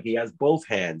looks like he has both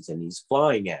hands and he's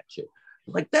flying at you.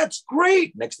 I'm like, that's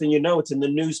great. Next thing you know, it's in the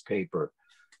newspaper.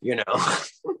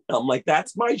 I'm like,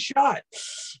 that's my shot.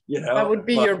 That would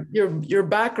be your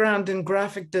background in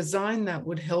graphic design. That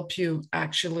would help you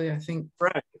actually, I think.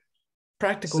 Right.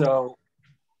 Practical. So,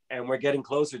 and we're getting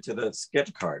closer to the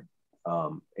sketch card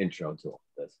intro to all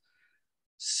this.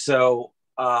 So,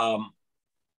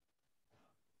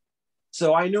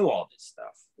 so I knew all this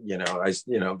stuff.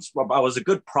 I was a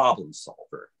good problem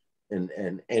solver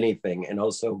in anything, and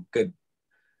also good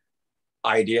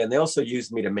idea. And they also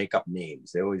used me to make up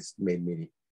names. They always made me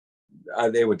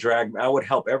they would drag me. I would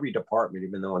help every department,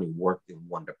 even though I only worked in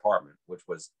one department, which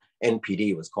was NPD.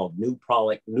 It was called New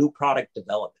Product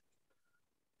Development.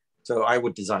 So I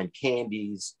would design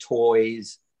candies,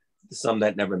 toys, some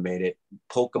that never made it,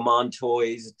 Pokemon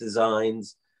toys,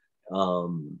 designs,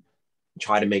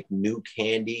 try to make new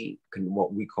candy,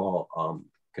 what we call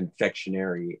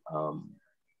confectionery.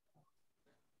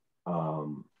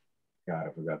 God, I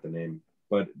forgot the name,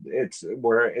 but it's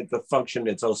where it's the function.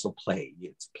 It's also play.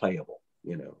 It's playable,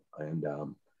 you know. And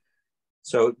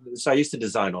so I used to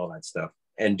design all that stuff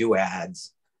and do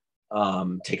ads,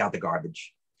 take out the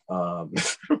garbage,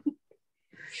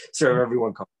 serve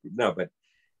everyone coffee. No, but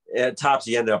at Tops,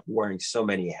 he ended up wearing so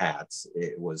many hats.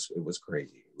 It was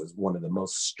crazy. It was one of the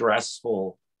most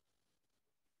stressful,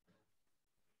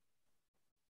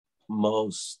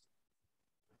 most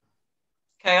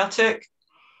chaotic,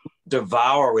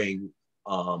 devouring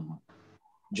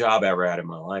job I ever had in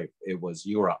my life. It was,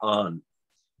 you were on,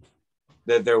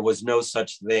 that there was no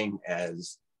such thing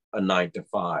as a 9 to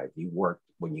 5. You worked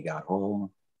when you got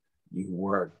home, you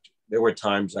worked. There were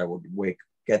times I would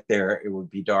get there, it would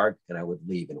be dark, and I would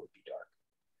leave and it would be dark,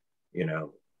 you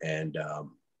know, and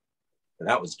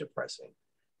that was depressing.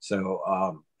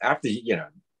 So after, you know,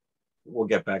 we'll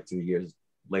get back to the years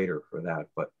later for that,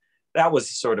 but that was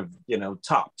sort of, you know,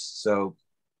 Tops. So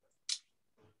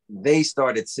they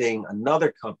started seeing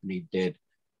another company did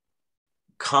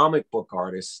comic book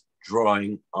artists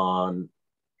drawing on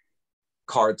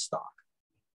cardstock.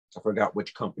 I forgot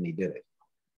which company did it.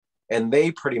 And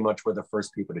they pretty much were the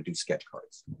first people to do sketch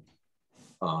cards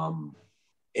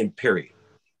in period.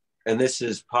 And this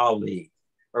is probably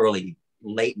late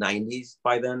 90s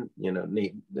by then, you know,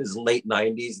 this late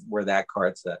 90s where that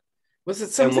card set. Was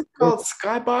it something called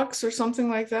Skybox or something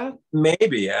like that?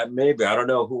 Maybe, yeah, maybe. I don't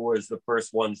know who was the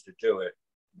first ones to do it,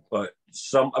 but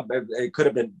it could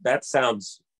have been, that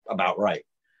sounds about right.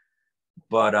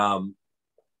 But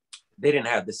they didn't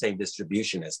have the same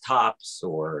distribution as Tops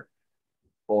or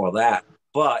that,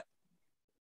 but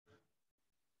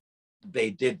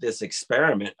they did this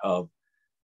experiment of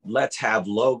let's have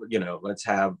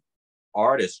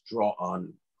artists draw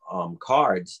on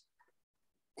cards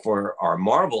for our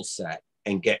Marvel set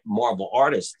and get Marvel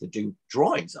artists to do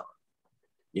drawings on,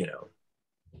 you know.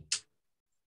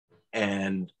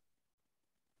 And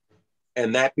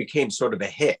that became sort of a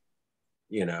hit,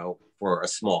 you know, for a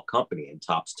small company, and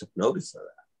Tops took notice of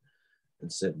that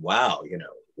and said, wow, you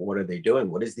know, what are they doing?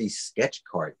 What is these sketch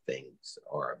card things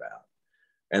are about?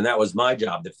 And that was my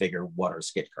job to figure what are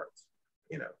sketch cards,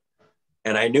 you know.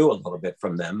 And I knew a little bit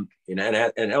from them, you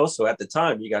know, and also at the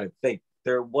time, you got to think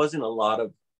there wasn't a lot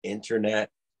of internet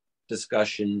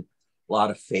discussion, a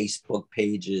lot of Facebook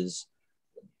pages,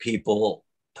 people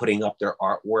putting up their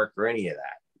artwork or any of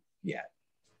that yet,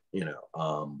 you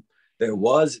know. There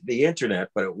was the internet,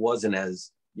 but it wasn't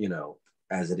as, you know,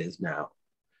 as it is now.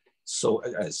 So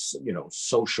as, you know,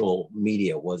 social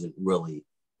media wasn't really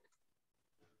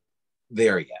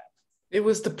there yet. It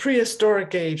was the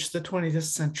prehistoric age, the 20th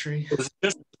century. It was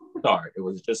just the start. It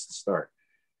was just the start.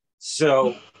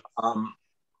 So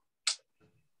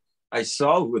I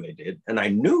saw who they did, and I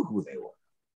knew who they were.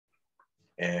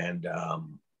 And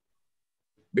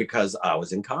because I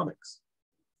was in comics.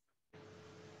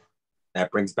 That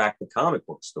brings back the comic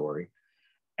book story.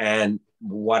 And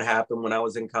what happened when I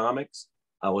was in comics?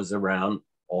 I was around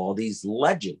all these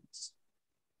legends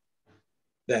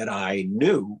that I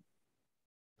knew,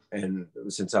 and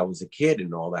since I was a kid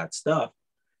and all that stuff.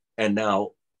 And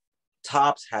now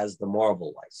Tops has the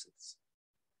Marvel license.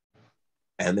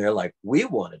 And they're like, we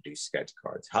want to do sketch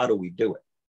cards. How do we do it?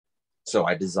 So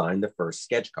I designed the first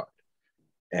sketch card.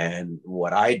 And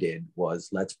what I did was,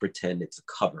 let's pretend it's a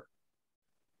cover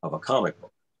of a comic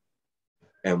book.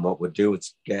 And what we'll do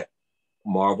is get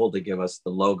Marvel to give us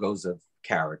the logos of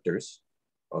characters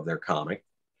of their comic.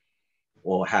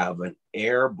 We'll have an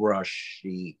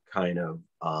airbrushy kind of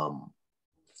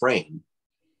frame,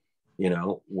 you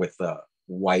know, with a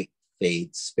white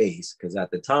fade space. Because at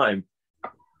the time,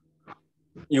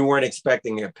 you weren't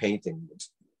expecting a painting.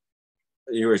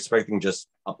 You were expecting just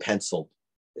a pencil.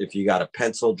 If you got a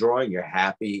pencil drawing, you're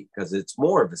happy, because it's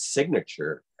more of a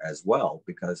signature as well.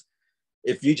 Because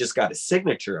if you just got a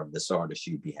signature of this artist,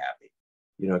 you'd be happy,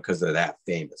 you know, because they're that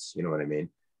famous. You know what I mean?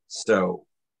 So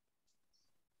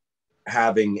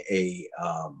having a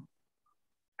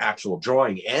actual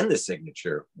drawing and the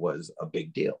signature was a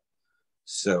big deal.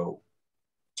 So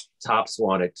Tops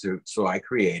wanted to, so I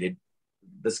created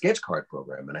the sketch card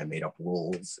program, and I made up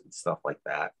rules and stuff like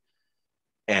that.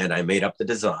 And I made up the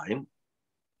design,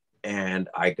 and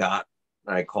I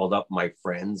called up my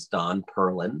friends, Don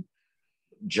Perlin,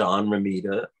 John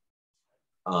Romita,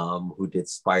 who did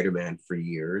Spider-Man for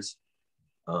years.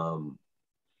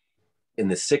 In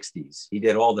the 60s, he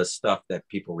did all the stuff that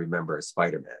people remember as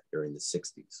Spider-Man during the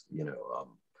 60s.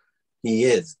 He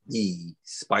is the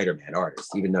Spider-Man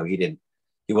artist, even though he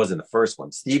wasn't the first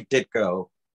one. Steve Ditko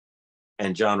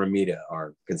and John Romita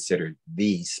are considered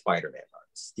the Spider-Man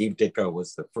artists. Steve Ditko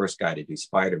was the first guy to do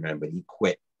Spider-Man, but he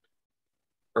quit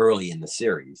early in the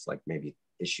series, like maybe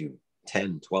issue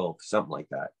 10, 12, something like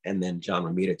that. And then John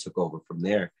Romita took over from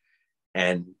there.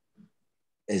 And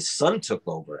his son took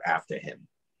over after him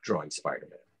drawing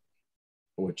Spider-Man,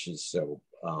 which is so,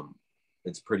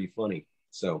 it's pretty funny.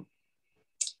 So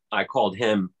I called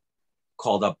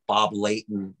up Bob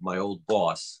Layton, my old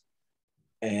boss,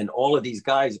 and all of these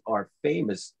guys are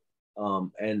famous,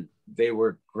 and they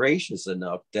were gracious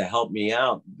enough to help me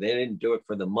out. They didn't do it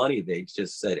for the money. They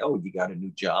just said, "Oh, you got a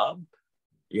new job?"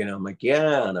 I'm like,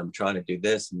 "Yeah," and I'm trying to do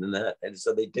this and then that. And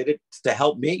so they did it to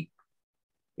help me,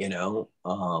 to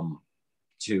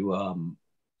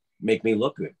make me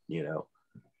look good,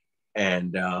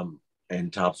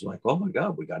 and Topps was like, "Oh my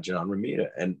God, we got John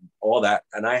Romita," and all that.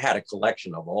 And I had a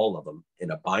collection of all of them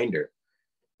in a binder,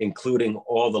 including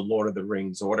all the Lord of the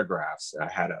Rings autographs. I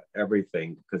had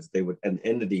everything, because they would, at the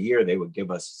end of the year, they would give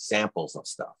us samples of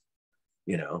stuff,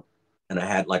 and I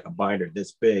had like a binder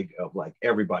this big of like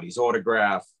everybody's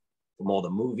autograph from all the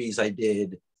movies I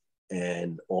did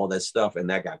and all that stuff. And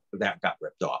that got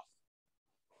ripped off.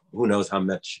 Who knows how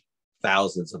much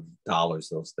thousands of dollars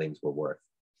those things were worth.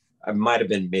 I might have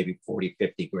been maybe 40,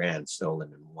 50 grand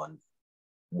stolen in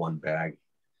one bag.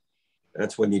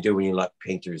 That's when you let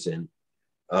painters in.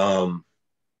 We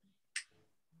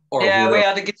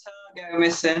had a guitar go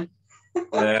missing.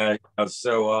 And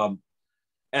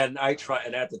and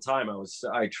at the time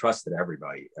I trusted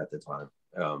everybody at the time.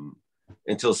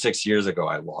 Until 6 years ago,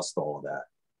 I lost all of that.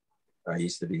 I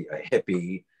used to be a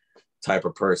hippie type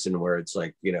of person where it's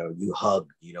like, you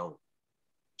hug, you don't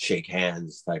shake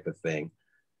hands type of thing.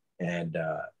 And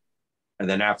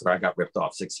then after I got ripped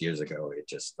off 6 years ago,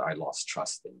 I lost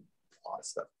trust in a lot of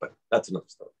stuff, but that's another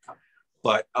story.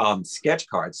 But sketch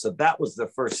cards. So that was the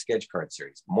first sketch card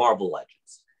series, Marvel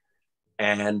Legends.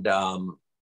 And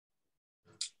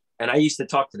I used to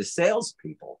talk to the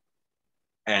salespeople,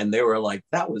 and they were like,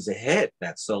 "That was a hit.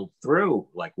 That sold through.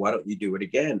 Like, why don't you do it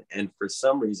again?" And for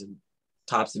some reason,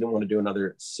 Topps didn't want to do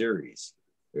another series.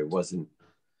 It wasn't.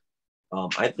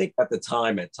 I think at the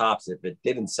time at Topps, if it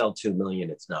didn't sell 2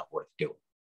 million, it's not worth doing.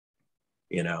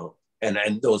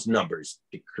 And those numbers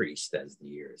decreased as the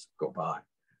years go by.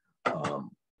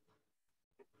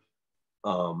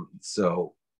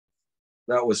 So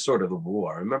that was sort of the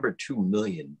war. I remember 2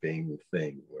 million being the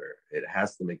thing where it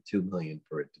has to make 2 million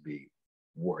for it to be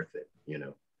worth it,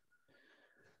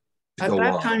 At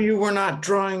that time, you were not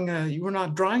drawing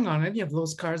on any of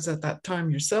those cards at that time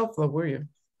yourself, though, were you?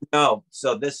 No.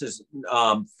 So this is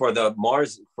for the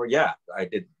Mars. I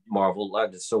did Marvel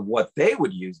Legends. So what they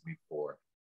would use me for,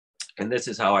 and this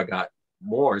is how I got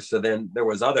more. So then there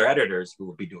was other editors who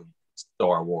would be doing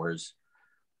Star Wars,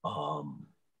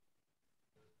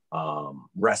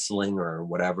 wrestling or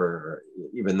whatever,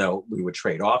 even though we would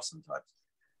trade off sometimes,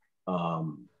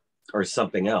 or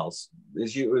something else.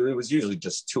 It was usually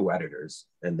just 2 editors,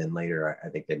 and then later I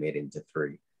think they made it into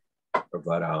 3.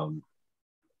 But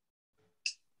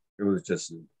it was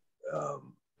just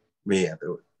me at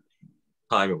the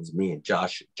time. It was me and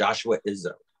Joshua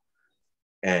Izzo,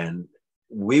 and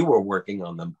we were working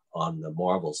on the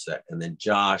Marvel set, and then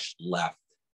Josh left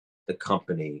the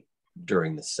company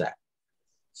during the set.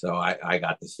 So I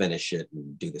got to finish it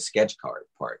and do the sketch card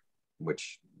part,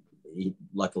 which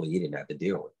luckily he didn't have to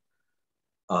deal with.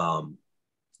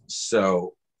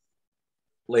 So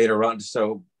later on,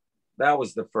 so that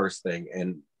was the first thing.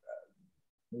 And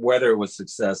whether it was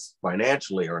success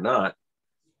financially or not,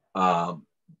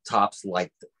 Topps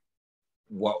liked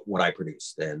what I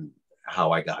produced and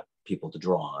how I got people to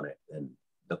draw on it. And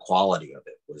the quality of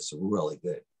it was really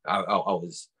good. I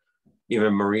was,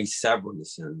 even Marie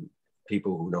Severance and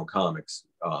people who know comics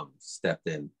stepped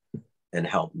in and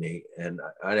helped me. And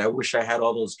I wish I had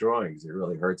all those drawings. It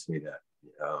really hurts me that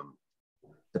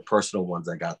the personal ones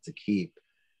I got to keep,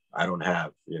 I don't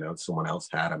have. Someone else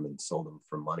had them and sold them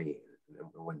for money.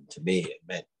 When to me, it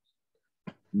meant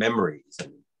memories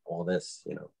and all this,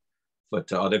 But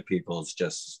to other people, it's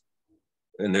just,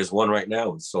 and there's one right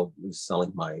now who's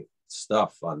selling my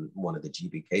stuff on one of the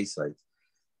GBK sites.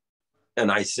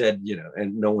 And I said,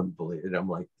 and no one believed it. I'm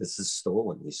like, this is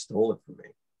stolen. You stole it from me.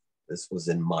 This was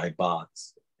in my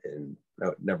box. And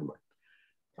no, never mind.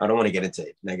 I don't want to get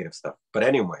into negative stuff. But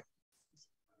anyway,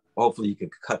 hopefully you can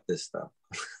cut this stuff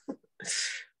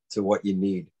to what you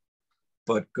need.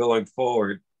 but going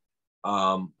forward,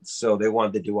 so they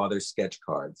wanted to do other sketch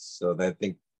cards. So I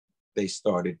think they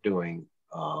started doing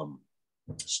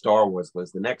Star Wars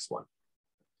was the next one.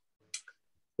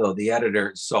 So the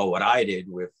editor saw what I did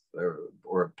with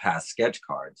or past sketch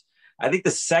cards. I think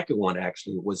the second one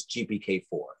actually was GPK4,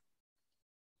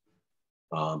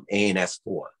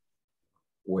 ANS4,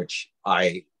 which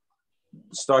I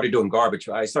started doing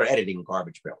I started editing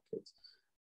Garbage Pail Kids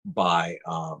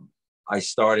I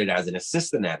started as an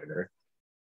assistant editor,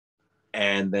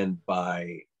 and then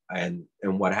and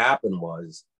what happened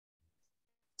was,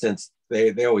 since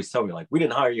they always tell me, like, we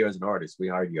didn't hire you as an artist, we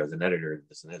hired you as an editor and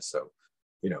this and this. So,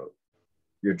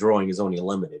 your drawing is only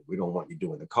limited. We don't want you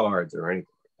doing the cards or anything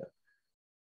like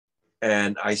that.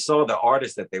 And I saw the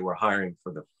artists that they were hiring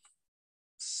for the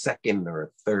second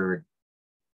or third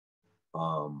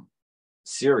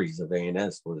series of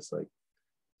ANS was like,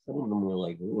 some of them were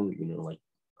like, ooh, like,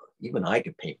 even I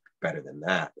could paint better than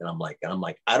that. And I'm like, I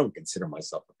don't consider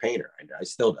myself a painter. I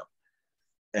still don't.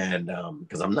 And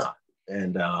because I'm not.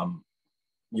 And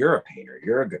you're a painter.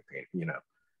 You're a good painter.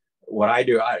 What I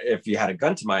do, if you had a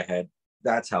gun to my head,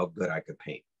 that's how good I could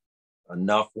paint.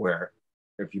 Enough where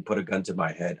if you put a gun to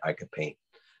my head, I could paint.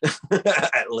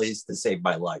 At least to save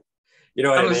my life. You know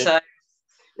what I mean? Sorry.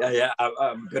 Yeah,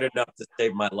 I'm good enough to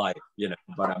save my life,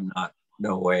 but I'm not.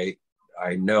 No way.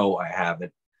 I know I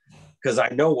haven't, because I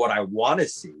know what I want to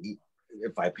see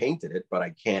if I painted it, but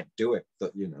I can't do it the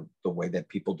way that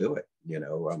people do it.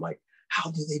 I'm like,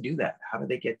 how do they do that? How do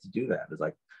they get to do that? It's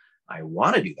like, I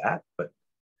want to do that, but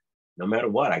no matter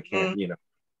what, I can't.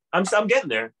 I'm getting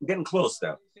there. I'm getting close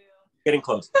though. Getting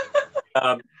close.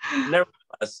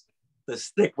 Nevertheless, to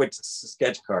stick with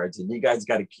sketch cards, and you guys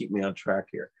got to keep me on track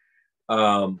here.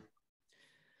 EPK4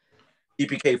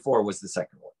 was the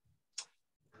second one.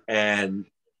 And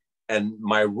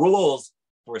my rules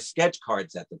for sketch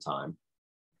cards at the time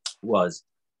was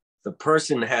the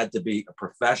person had to be a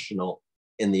professional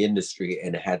in the industry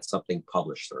and had something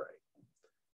published already,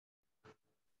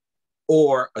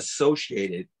 or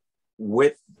associated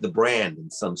with the brand in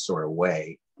some sort of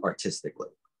way artistically,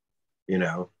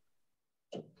 and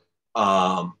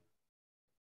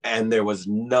there was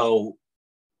no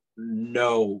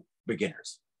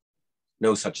beginners,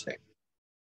 no such thing,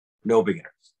 no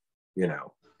beginners,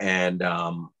 and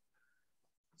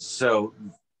so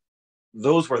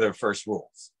those were their first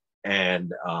rules.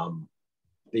 And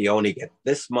they only get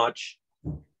this much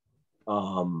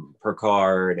per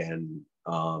card. And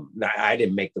I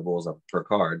didn't make the rules up per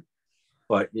card,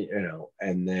 but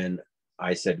and then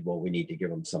I said, well, we need to give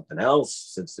them something else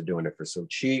since they're doing it for so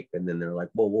cheap. And then they're like,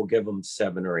 well, we'll give them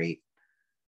 7 or 8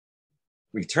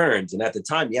 returns. And at the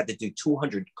time, you had to do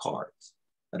 200 cards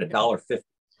at $1.50.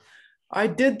 I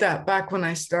did that back when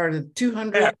I started.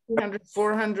 200, yeah. 300,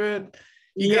 400.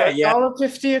 You got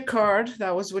 $1.50 a card.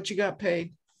 That was what you got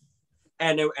paid.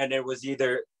 And it was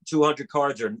either 200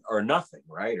 cards or nothing,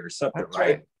 right? Or something,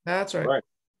 right? That's right.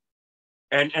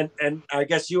 And I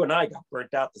guess you and I got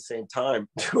burnt out at the same time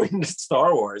doing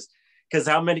Star Wars, because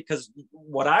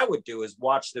what I would do is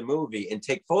watch the movie and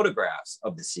take photographs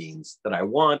of the scenes that I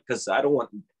want, because I don't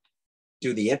want to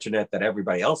do the internet that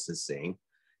everybody else is seeing.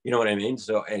 You know what I mean?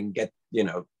 So, and get,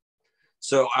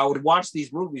 so I would watch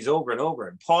these movies over and over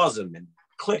and pause them and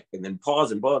click and then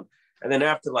pause and pause. And then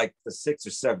after like the 6th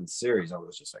or 7th series, I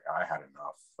was just like, I had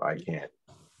enough.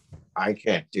 I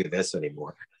can't do this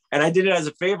anymore. And I did it as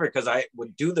a favor because I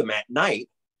would do them at night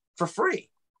for free.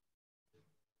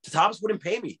 Topps wouldn't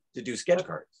pay me to do sketch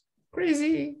cards.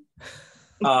 Crazy.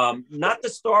 Not the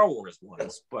Star Wars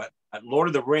ones, but at Lord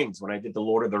of the Rings, when I did the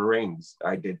Lord of the Rings,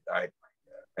 I did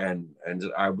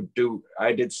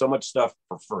so much stuff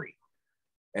for free.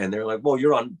 And they're like, well,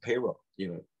 you're on payroll,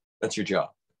 that's your job.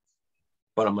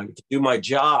 But I'm like, to do my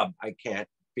job, I can't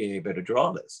be able to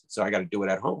draw this. So I got to do it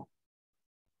at home.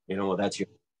 Well, that's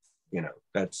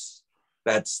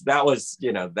that was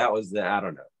the, I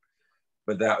don't know.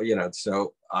 But that,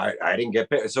 so I didn't get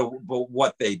paid. So, but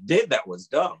what they did that was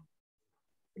dumb,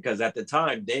 because at the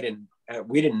time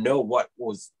we didn't know what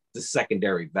was the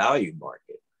secondary value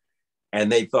market. And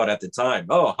they thought at the time,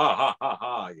 oh, ha, ha, ha,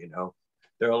 ha,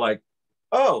 they're like,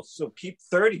 oh, so keep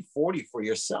 30, 40 for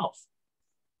yourself.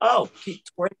 Oh, keep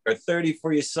 20 or 30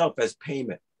 for yourself as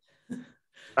payment.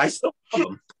 I still love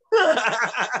them.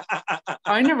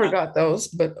 I never got those,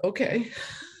 but okay.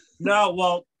 No,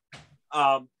 well,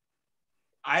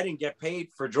 I didn't get paid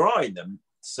for drawing them.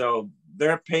 So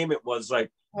their payment was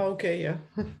like, okay, yeah.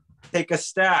 Take a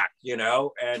stack, and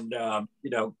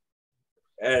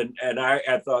and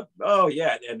I thought, oh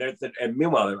yeah, and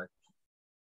meanwhile they're like,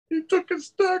 you took a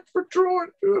stack for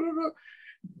drawing,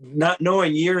 not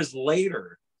knowing years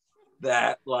later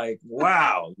that like,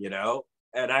 wow, you know.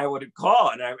 And I would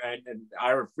call and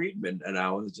Ira Friedman, and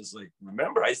I was just like,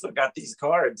 remember, I still got these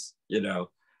cards, you know,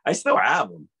 I still have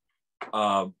them.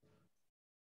 But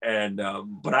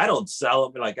I don't sell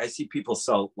them. Like I see people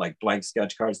sell like blank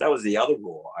sketch cards. That was the other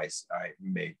rule I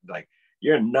made. Like,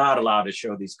 you're not allowed to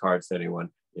show these cards to anyone.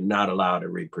 You're not allowed to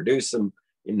reproduce them.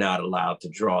 You're not allowed to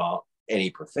draw any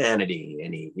profanity,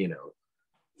 any, you know,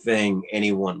 thing,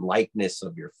 any one likeness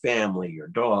of your family, your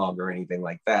dog, or anything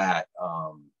like that.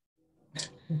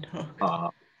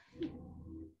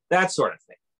 That sort of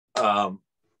thing.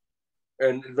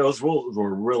 And those rules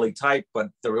were really tight, but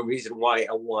the reason why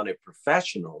I wanted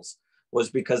professionals was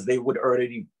because they would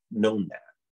already known that.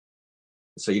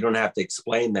 So you don't have to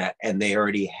explain that, and they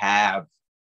already have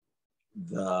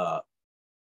the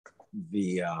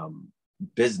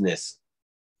business.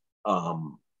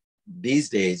 These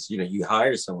days, you know, you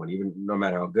hire someone, even no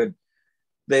matter how good,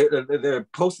 they're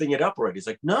posting it up already. It's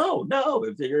like, no,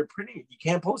 if you're printing it, you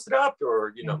can't post it up,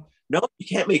 or, you know, no, you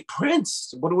can't make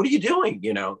prints. What are you doing?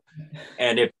 You know,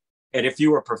 and if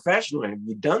you were a professional and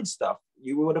you'd done stuff,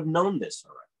 you would have known this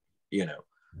already, you know.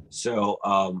 So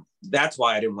that's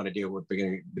why I didn't want to deal with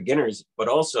beginners, but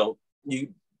also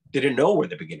you didn't know where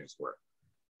the beginners were.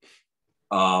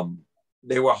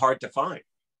 They were hard to find.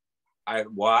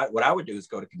 What I would do is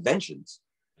go to conventions,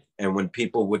 and when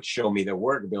people would show me their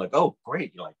work, and be like, "Oh,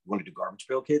 great! You want to do Garbage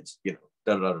Pail Kids? You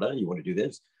know, you want to do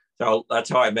this?" So that's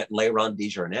how I met Leiron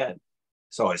DeJarnette.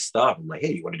 Saw his stuff. I'm like,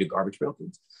 "Hey, you want to do Garbage Pail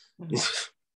Kids?"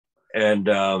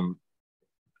 Mm-hmm.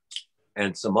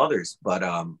 and some others, but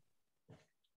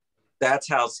that's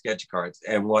how sketch cards.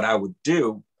 And what I would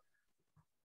do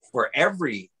for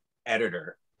every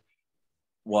editor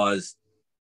was,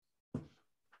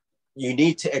 you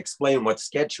need to explain what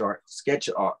sketch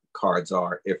cards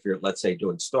are. If you're, let's say,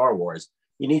 doing Star Wars,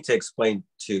 you need to explain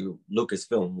to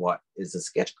Lucasfilm what is a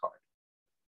sketch card.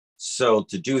 So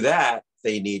to do that,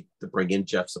 they need to bring in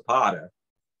Jeff Zapata.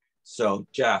 So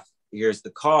Jeff, here's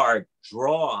the card,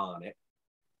 draw on it,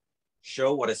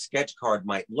 show what a sketch card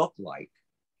might look like.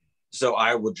 So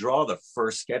I would draw the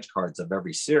first sketch cards of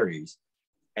every series,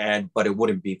 but it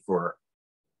wouldn't be for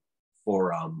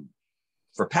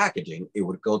packaging. It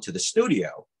would go to the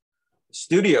studio. The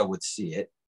studio would see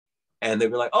it, and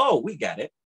they'd be like, "Oh, we get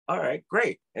it. All right,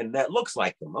 great. And that looks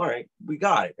like them. All right, we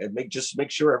got it." And just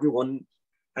make sure everyone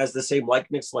has the same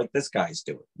likeness like this guy's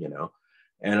doing, you know.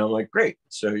 And I'm like, great.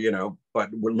 So, you know,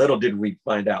 but little did we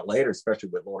find out later, especially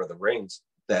with Lord of the Rings,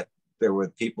 that there were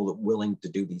people willing to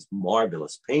do these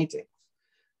marvelous paintings.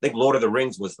 I think Lord of the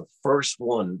Rings was the first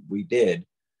one we did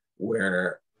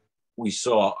where we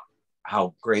saw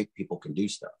how great people can do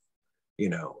stuff. You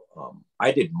know,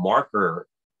 I did marker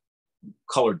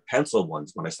colored pencil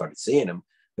ones when I started seeing them,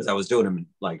 because I was doing them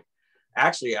like,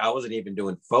 actually, I wasn't even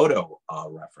doing photo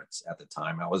reference at the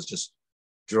time. I was just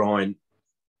drawing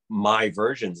my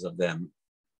versions of them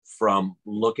from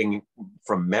looking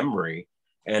from memory,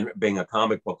 and being a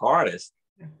comic book artist.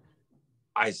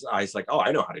 I was like, oh,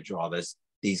 I know how to draw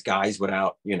these guys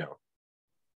without, you know,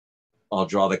 I'll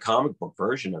draw the comic book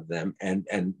version of them. And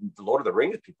the Lord of the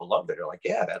Rings people loved it. They're like,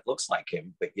 yeah, that looks like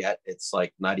him, but yet it's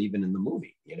like not even in the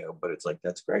movie, you know, but it's like,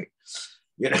 that's great.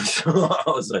 You know, so I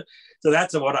was like, so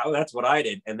that's what I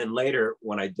did. And then later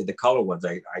when I did the color ones,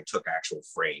 I took actual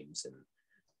frames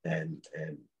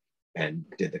and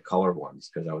did the color ones,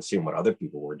 because I was seeing what other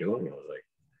people were doing. I was like,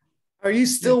 are you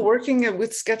still working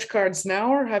with sketch cards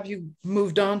now, or have you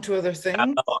moved on to other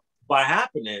things? What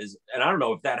happened is, and I don't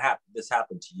know if this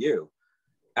happened to you,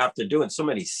 after doing so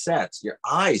many sets, your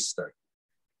eyes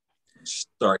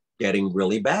start getting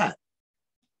really bad.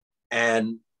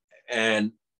 And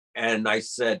I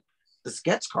said, the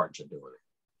sketch cards are doing it,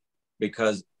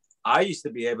 because I used to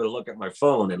be able to look at my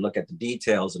phone and look at the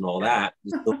details and all that,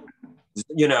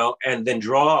 you know, and then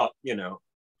draw, you know,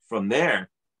 from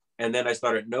there. And then I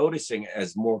started noticing,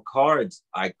 as more cards,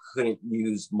 I couldn't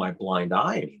use my blind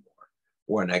eye anymore,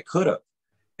 when I could have.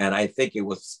 And I think it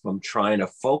was from trying to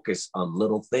focus on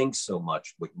little things so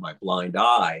much with my blind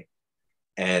eye,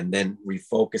 and then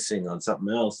refocusing on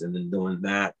something else, and then doing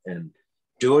that and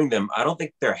doing them. I don't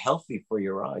think they're healthy for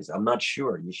your eyes. I'm not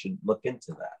sure. You should look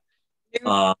into that.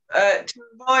 To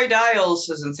avoid eye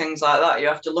ulcers and things like that, you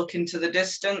have to look into the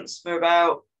distance for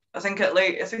about, I think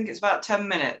it's about 10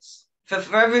 minutes.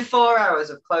 For every 4 hours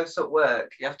of close-up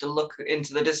work, you have to look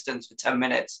into the distance for 10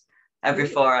 minutes every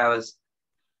 4 hours.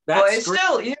 But it's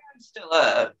still, you can still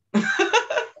hurt.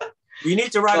 You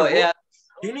need to write a book. Yeah.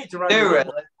 You need to write a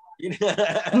book.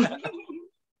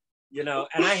 You know,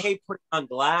 and I hate putting on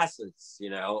glasses, you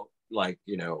know, like,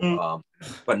 you know,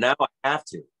 but now I have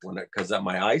to, because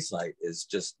my eyesight is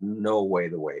just no way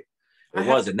the way. It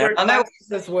was, and that I know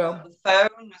as well. the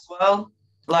phone as well.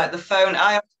 Like the phone,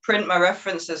 I have to print my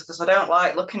references because I don't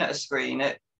like looking at a screen.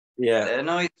 It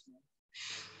annoys me.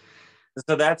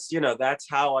 So that's, that's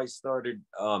how I started,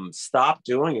 stopped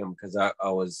doing them, because I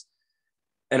was,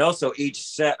 and also each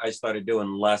set I started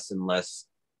doing less and less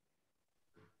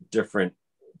different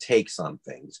takes on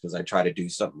things, because I try to do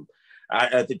something.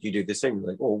 I think you do the same.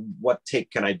 Like, well, what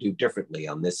take can I do differently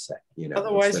on this set?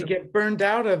 Otherwise, you get burned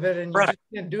out of it and you just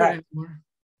can't do it anymore.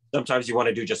 Sometimes you want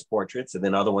to do just portraits, and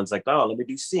then other ones like, oh, let me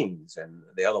do scenes, and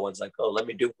the other one's like, oh, let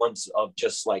me do ones of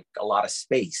just like a lot of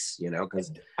space,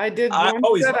 because I did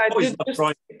one set. I did just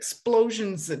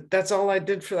explosions. That's all I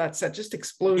did for that set, just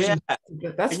explosions.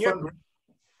 Yeah. That's fun.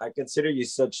 I consider you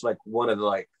such like one of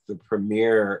the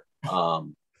premier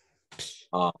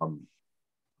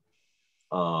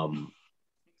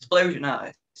explosion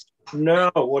artist. No,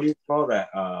 what do you call that?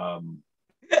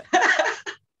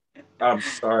 I'm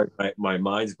sorry, my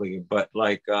mind's blinking, but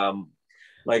like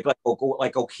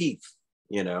O'Keefe,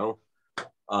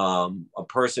 a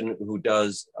person who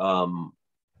does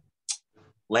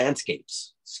landscaping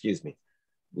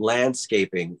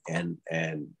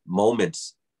and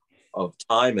moments of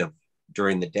time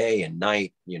during the day and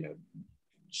night.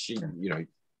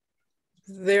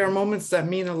 There are moments that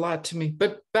mean a lot to me.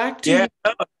 But back to you.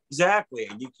 Exactly,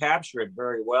 and you capture it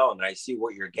very well, and I see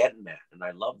what you're getting at, and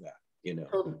I love that.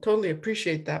 Totally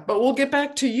appreciate that. But we'll get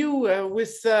back to you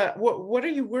with what are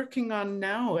you working on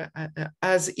now?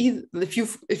 If you all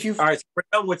right, so we're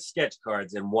done with sketch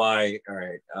cards and why. All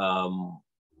right,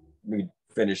 we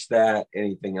finished that.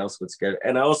 Anything else with sketch?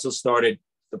 And I also started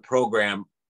the program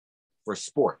for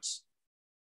sports,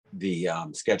 the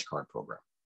sketch card program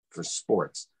for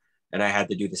sports, and I had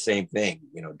to do the same thing.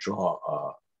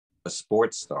 Draw a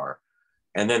sports star,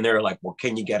 and then they're like, "Well,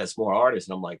 can you get us more artists?"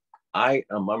 And I'm like, I'm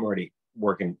already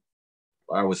working.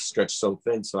 I was stretched so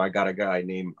thin, so I got a guy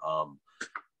named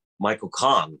Michael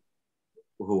Kong,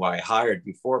 who I hired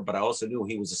before, but I also knew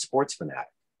he was a sports fanatic,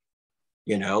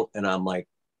 and I'm like,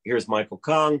 here's Michael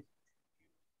Kong.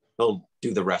 He'll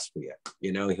do the rest for you.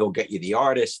 He'll get you the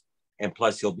artist, and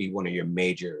plus he'll be one of your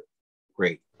major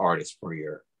great artists for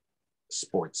your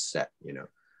sports set,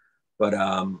 But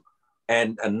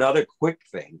and another quick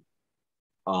thing,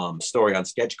 story on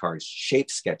sketch cards, shape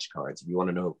sketch cards, if you want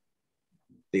to know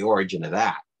the origin of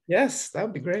that. Yes, that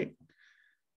would be great.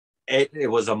 It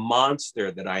was a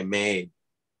monster that I made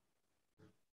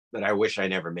that I wish I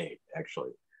never made,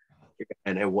 actually.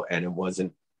 And it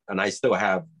wasn't, and I still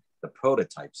have the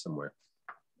prototype somewhere.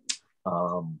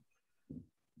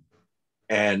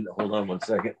 And hold on one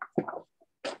second,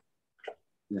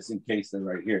 just in case they're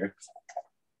right here.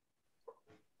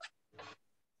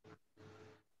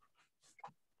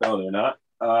 No, they're not.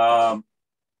 But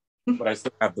I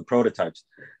still have the prototypes.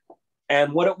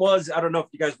 And what it was, I don't know if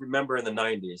you guys remember in the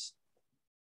 90s,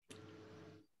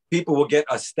 people will get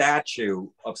a statue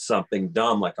of something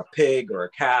dumb like a pig or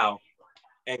a cow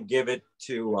and give it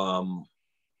to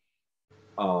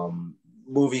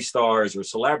movie stars or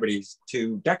celebrities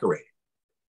to decorate it.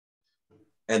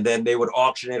 And then they would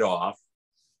auction it off.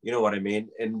 You know what I mean?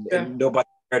 And nobody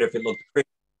cared if it looked pretty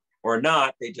or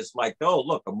not. They just like, oh,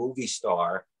 look, a movie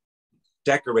star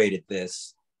decorated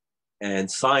this and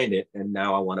signed it, and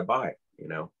now I want to buy it,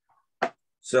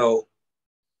 So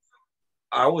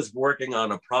I was working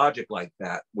on a project like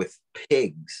that with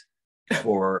pigs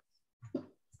for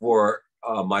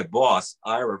my boss,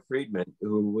 Ira Friedman,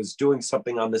 who was doing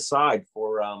something on the side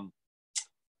for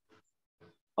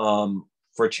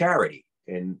charity.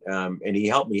 And he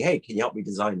helped me, hey, can you help me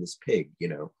design this pig? We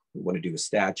want to do a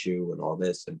statue and all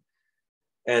this.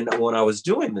 And when I was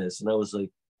doing this, and I was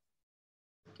like,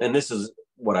 and this is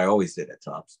what I always did at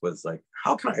Topps, was like,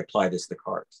 how can I apply this to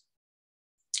cards?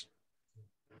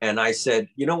 And I said,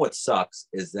 what sucks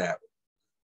is that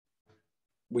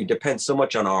we depend so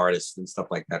much on artists and stuff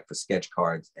like that for sketch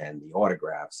cards and the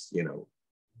autographs,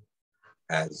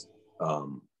 as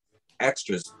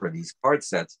extras for these card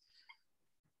sets.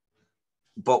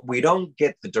 But we don't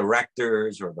get the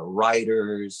directors or the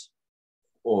writers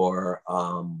or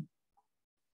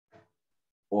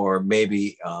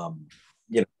maybe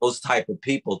those type of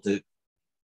people to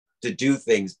do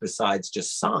things besides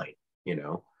just sign,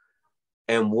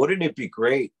 And wouldn't it be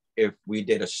great if we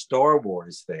did a Star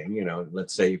Wars thing?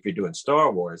 Let's say if you're doing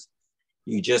Star Wars,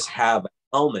 you just have a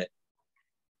helmet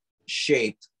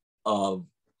shaped of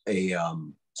a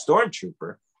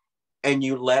stormtrooper, and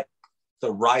you let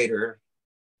the writer,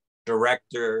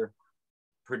 director,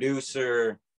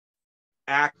 producer,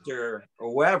 actor,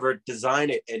 or whoever design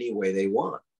it any way they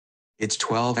want. It's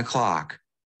 12 o'clock.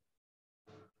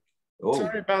 Oh.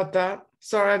 Sorry about that.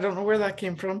 Sorry, I don't know where that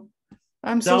came from.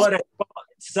 I'm so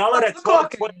Sell it at What's the 12.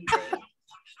 clock?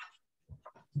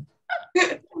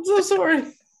 I'm so sorry.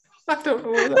 I don't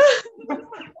know where that.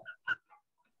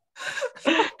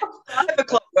 5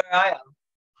 o'clock where I am.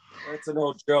 That's an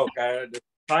old joke. The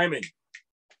timing.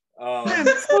 I'm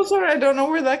so sorry. I don't know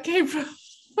where that came from.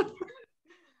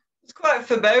 It's quite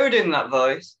foreboding, that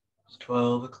voice. It's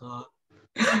 12 o'clock.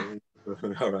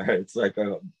 All right. It's like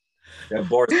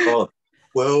Boris Karloff.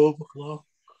 12 o'clock.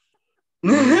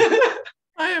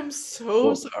 I am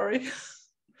so sorry.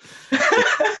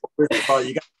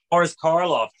 You got Boris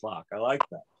Karloff clock. I like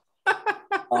that.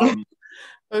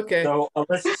 Okay.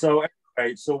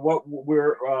 So what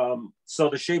we're so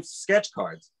the shapes sketch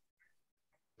cards,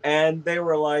 and they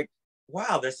were like,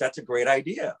 wow, that's a great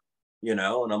idea, and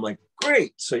I'm like,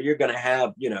 great. So you're gonna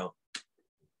have,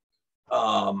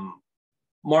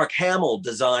 Mark Hamill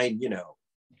design,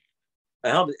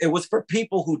 it was for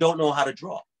people who don't know how to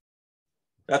draw.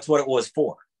 That's what it was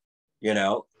for,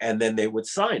 and then they would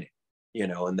sign it,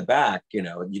 in the back,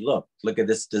 and you look at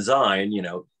this design,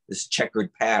 this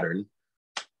checkered pattern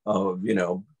of,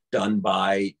 done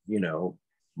by,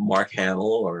 Mark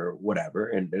Hamill or whatever.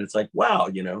 And it's like, wow,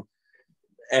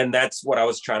 and that's what I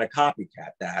was trying to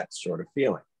copycat, that sort of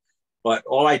feeling. But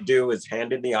all I do is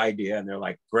hand in the idea and they're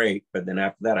like, great. But then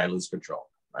after that, I lose control.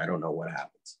 I don't know what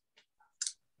happens.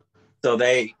 So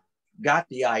they got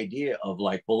the idea of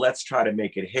like, well, let's try to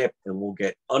make it hip and we'll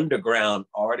get underground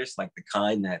artists, like the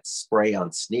kind that spray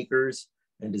on sneakers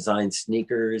and design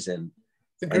sneakers, and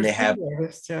they have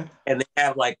artist, yeah. And they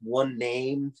have like one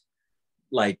name,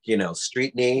 like,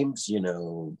 street names,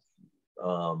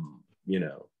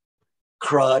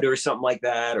 Crud or something like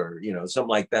that, or, something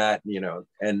like that,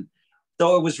 and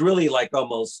so it was really like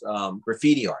almost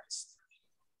graffiti artists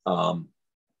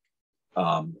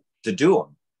to do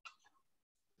them,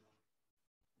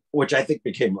 which I think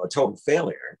became a total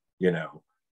failure,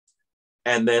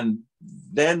 and then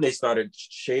they started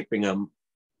shaping them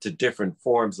to different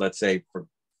forms, let's say for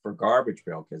Garbage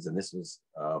Pail Kids, and this was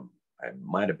it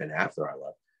might have been after I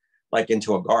left, like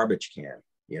into a garbage can,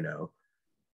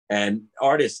 and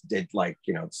artists did like,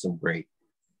 some great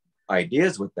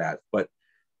ideas with that, but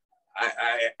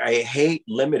I hate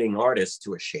limiting artists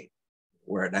to a shape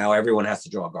where now everyone has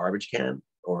to draw a garbage can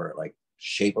or like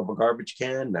shape of a garbage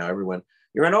can. Now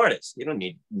you're an artist, you don't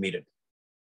need me to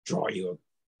draw you a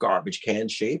garbage can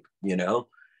shape,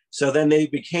 so then they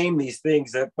became these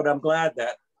things but I'm glad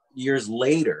that years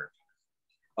later,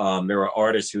 there were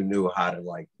artists who knew how to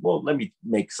like, well, let me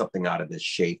make something out of this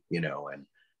shape,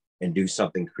 and do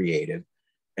something creative.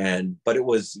 But it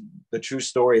was the true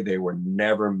story. They were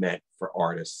never meant for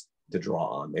artists to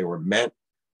draw on. They were meant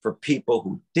for people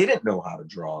who didn't know how to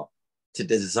draw to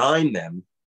design them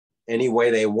any way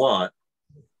they want,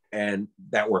 and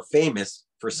that were famous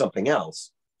for something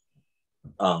else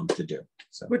to do.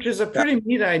 So, which is a pretty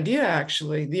neat idea,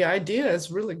 actually. The idea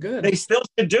is really good. They still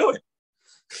should do it.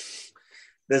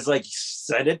 There's like,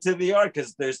 send it to the art,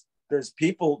 because there's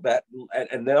people that,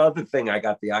 and the other thing I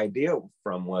got the idea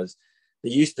from was they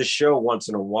used to show once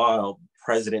in a while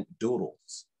President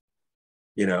Doodles,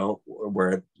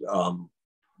 where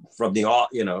from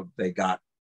the, they got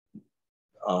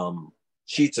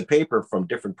sheets of paper from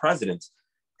different presidents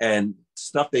and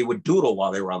stuff they would doodle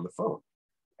while they were on the phone.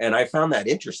 And I found that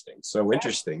interesting. So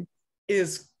interesting.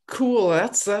 Is cool.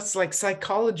 That's like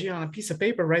psychology on a piece of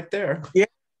paper right there. Yeah.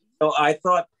 So I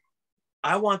thought,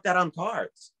 I want that on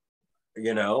cards.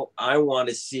 I want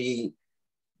to see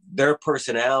their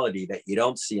personality that you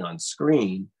don't see on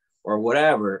screen or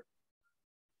whatever,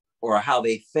 or how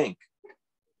they think.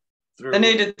 They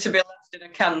needed to be left in a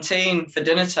canteen for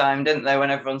dinner time, didn't they? When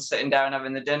everyone's sitting down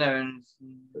having the dinner and.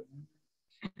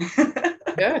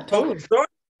 Yeah, totally.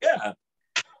 Yeah.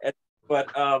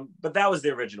 But that was the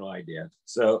original idea.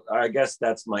 So I guess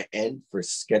that's my end for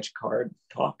sketch card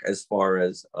talk, as far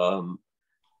as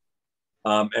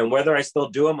and whether I still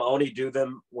do them. I only do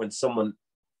them when someone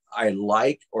I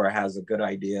like or has a good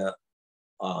idea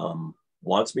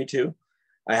wants me to.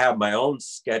 I have my own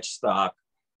sketch stock.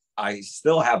 I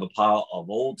still have a pile of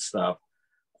old stuff,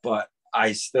 but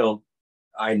I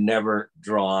never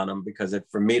draw on them, because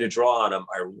for me to draw on them,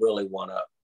 I really want to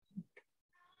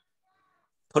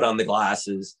put on the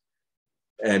glasses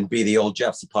and be the old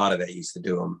Jeff Zapata that used to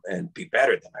do them, and be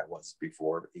better than I was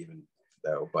before, even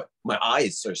though, but my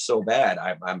eyes are so bad.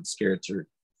 I'm scared to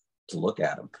look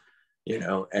at them,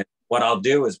 and what I'll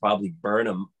do is probably burn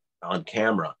them on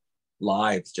camera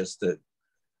live, just to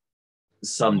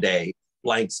someday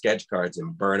blank sketch cards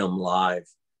and burn them live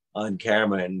on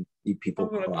camera and see people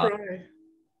cry.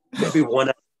 Maybe one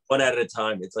at a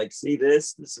time. It's like, see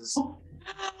this is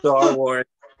Star Wars.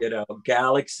 you know,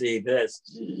 Galaxy this.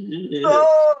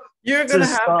 Oh, You're gonna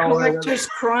have collectors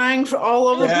crying for all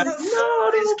over. Yeah.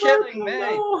 no, he's killing me.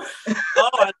 Oh,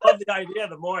 I love the idea.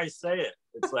 The more I say it,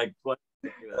 it's like, what, you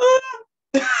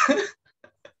know.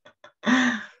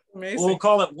 Amazing. We'll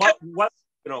call it what you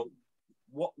know,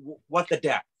 what the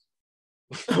deck.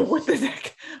 What the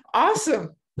heck?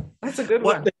 Awesome. That's a good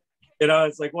What one. the, you know,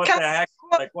 it's like what the heck?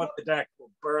 Like what the deck will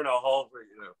burn a hole for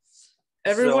you know.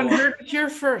 Everyone So, heard it here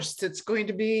first. It's going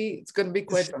to be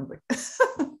quite something.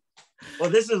 well,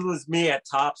 this was me at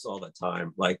Tops all the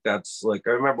time. Like that's like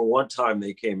I remember one time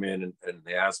they came in and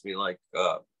they asked me like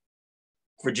for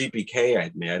GPK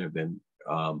I might have been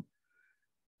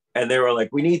and they were like,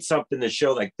 we need something to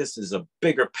show like this is a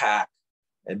bigger pack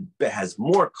and it has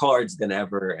more cards than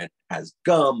ever and it has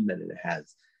gum and it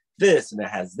has this and it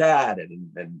has that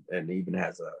and even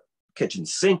has a kitchen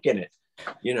sink in it.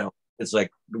 You know, it's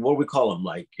like what do we call them?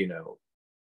 Like, you know,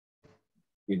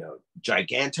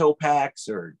 giganto packs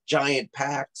or giant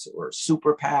packs or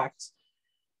super packs.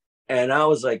 And I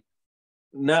was like,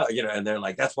 no, you know, and they're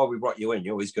like, that's why we brought you in.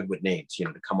 You're always good with names, you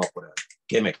know, to come up with a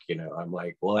gimmick, you know. I'm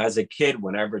like, well, as a kid,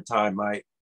 whenever time I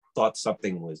thought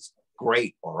something was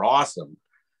great or awesome,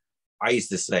 I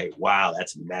used to say, wow,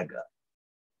 that's mega,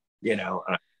 you know,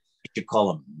 and I should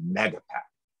call them mega pack.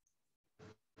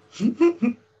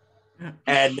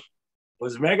 And it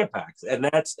was mega packs. And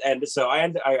that's, and so I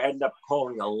end up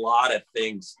calling a lot of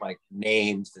things like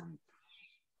names and,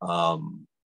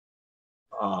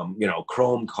 you know,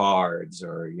 chrome cards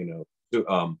or, you know,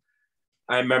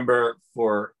 I remember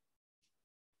for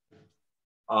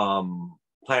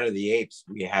Planet of the Apes,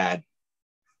 we had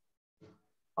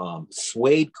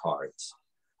suede cards.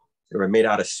 They were made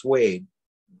out of suede.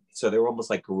 So they were almost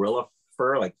like gorilla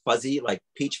fur, like fuzzy, like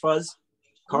peach fuzz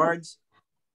cards.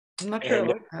 I'm not sure I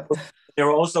like that. They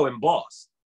were also embossed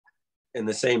in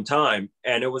the same time.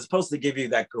 And it was supposed to give you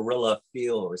that gorilla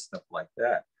feel or stuff like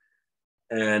that.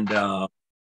 And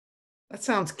That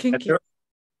sounds kinky.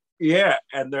 yeah,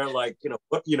 and they're like,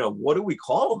 what do we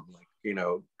call them? Like, you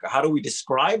know, how do we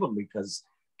describe them? Because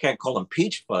can't call them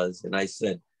peach fuzz. And I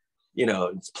said, you know,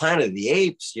 it's Planet of the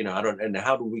Apes. You know, I don't. And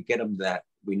how do we get them that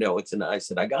we know it's an? I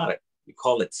said, I got it. You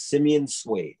call it simian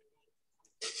suede.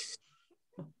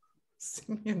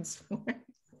 Simian suede.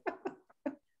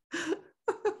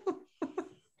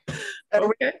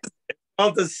 Okay.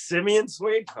 Called the simian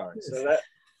suede card. So that.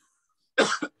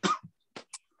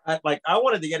 I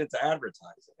wanted to get into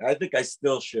advertising. I think I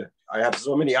still should. I have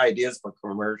so many ideas for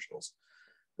commercials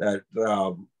that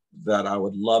that I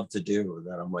would love to do.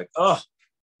 That I'm like, oh.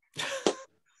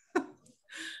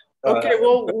 Okay,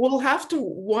 well, we'll have to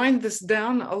wind this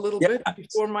down a little bit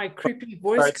before my creepy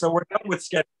voice. All right, so we're done with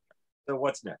sketch. So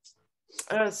what's next?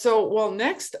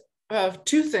 Next,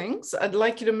 two things. I'd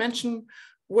like you to mention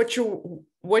what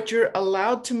you're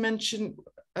allowed to mention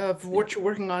of what you're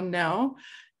working on now,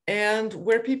 and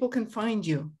where people can find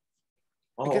you.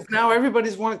 Because now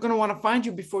everybody's going to want to find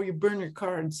you before you burn your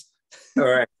cards. All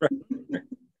right.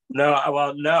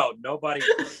 No,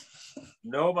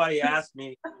 nobody asked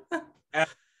me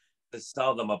to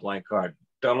sell them a blank card.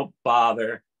 Don't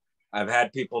bother. I've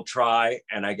had people try,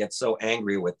 and I get so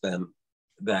angry with them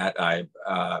that I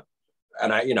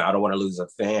don't want to lose a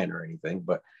fan or anything,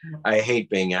 but I hate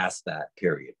being asked that,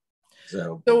 period.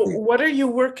 So what are you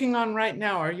working on right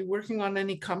now? Are you working on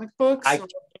any comic books? I can't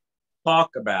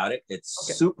talk about it.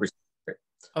 It's super secret.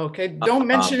 Okay, don't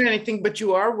mention anything, but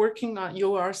you are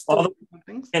still working on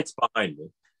things. It's behind me.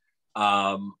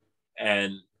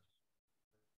 And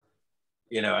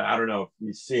you know, I don't know if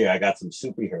you see, I got some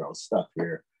superhero stuff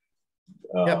here.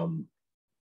 I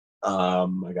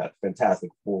got Fantastic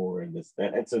Four and this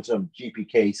and some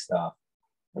GPK stuff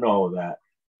and all of that.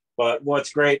 But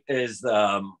what's great is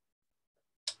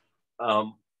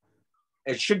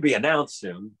it should be announced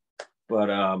soon, but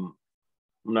I'm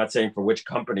not saying for which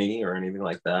company or anything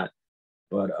like that.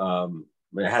 But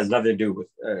it has nothing to do with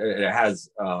it has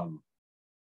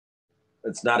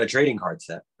it's not a trading card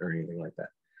set or anything like that.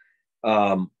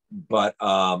 But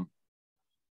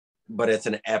it's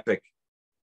an epic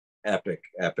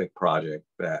project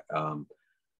that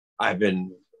I've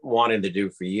been wanting to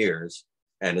do for years,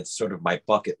 and it's sort of my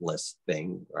bucket list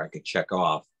thing where I could check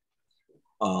off.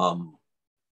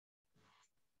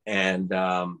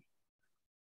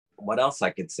 What else I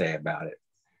could say about it?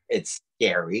 It's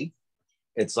scary.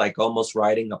 It's like almost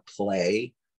writing a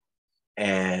play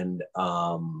and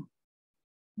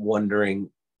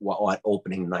wondering what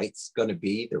opening night's going to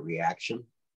be, the reaction,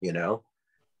 you know,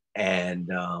 and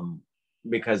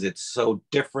because it's so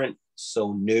different,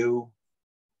 so new,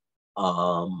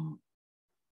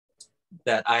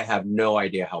 that I have no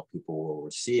idea how people will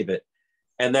receive it.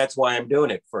 And that's why I'm doing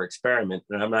it for experiment.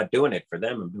 And I'm not doing it for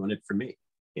them. I'm doing it for me.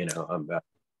 You know,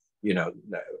 you know,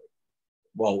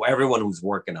 well, everyone who's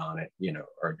working on it, you know,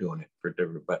 are doing it for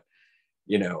different, but,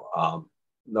 you know,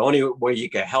 the only way you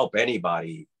can help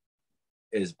anybody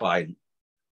is by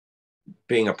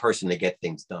being a person to get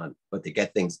things done. But to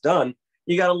get things done,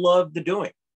 you got to love the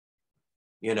doing,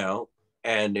 you know,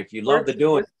 and if you love the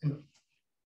doing,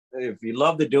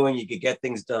 you can get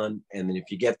things done. And then if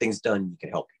you get things done, you can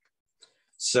help people.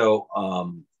 So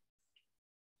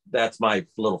that's my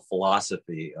little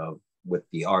philosophy of with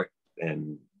the art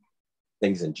and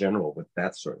things in general with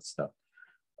that sort of stuff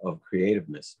of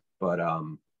creativeness. But I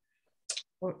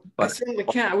certainly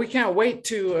can't. We can't wait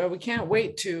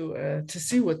to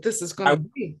see what this is going to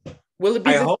be. Will it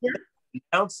be this year?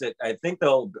 Announce it. I think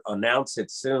they'll announce it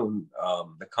soon.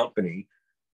 The company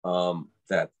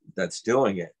that's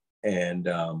doing it, and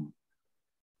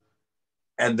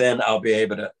then I'll be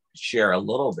able to share a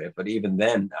little bit. But even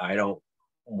then, I don't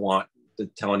want to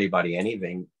tell anybody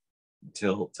anything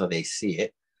till they see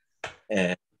it,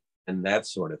 and that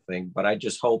sort of thing. But I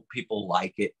just hope people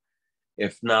like it.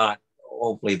 If not,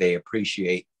 hopefully they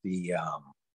appreciate the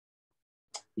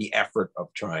effort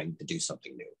of trying to do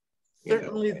something new.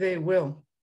 Certainly they will.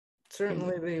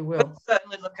 Certainly they will. We'll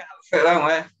certainly look out for it, won't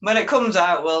we? When it comes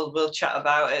out, we'll chat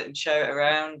about it and share it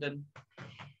around. And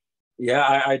yeah,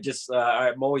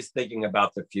 I'm always thinking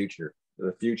about the future,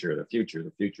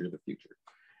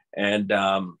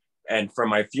 and for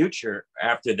my future,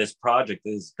 after this project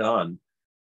is done,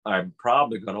 I'm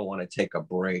probably going to want to take a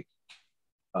break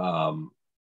from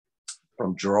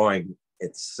drawing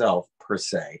itself per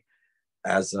se,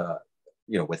 as a,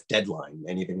 you know, with deadline,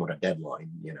 anything with a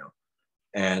deadline, you know.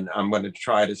 And I'm going to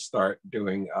try to start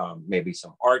doing maybe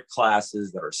some art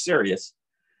classes that are serious,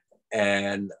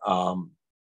 and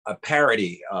a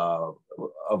parody of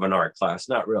an art class.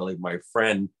 Not really. I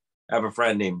have a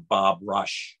friend named Bob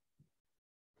Rush,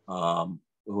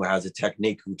 who has a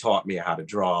technique, who taught me how to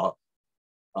draw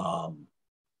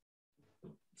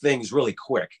things really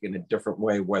quick in a different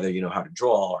way, whether you know how to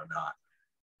draw or not.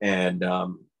 And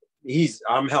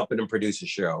I'm helping him produce a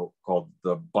show called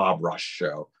the Bob Rush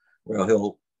Show.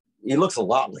 Well, he looks a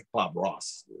lot like Bob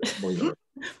Ross, believe it.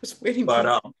 Was waiting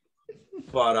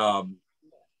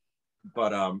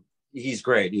but he's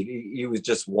great. He was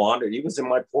just wandering. He was in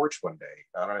my porch one day.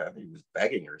 I think he was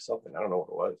begging or something. I don't know what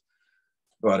it was.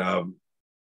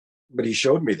 But he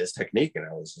showed me this technique, and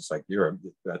I was just like,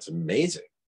 that's amazing.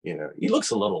 You know, he looks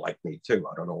a little like me too.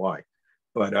 I don't know why,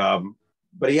 but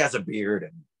he has a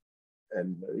beard,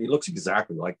 and he looks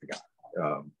exactly like the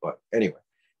guy. But anyway,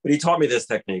 but he taught me this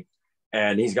technique,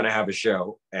 and he's going to have a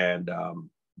show, and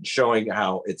showing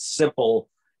how it's simple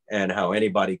and how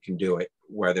anybody can do it,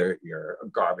 whether you're a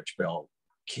Garbage Pail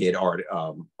Kid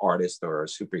artist or a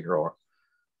superhero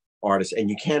artist, and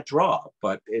you can't draw,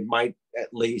 but it might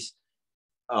at least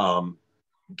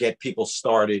get people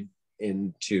started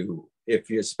into,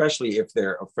 especially if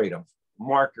they're afraid of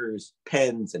markers,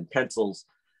 pens, and pencils.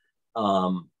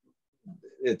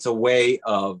 It's a way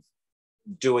of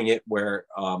doing it where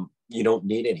you don't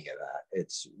need any of that.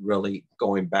 It's really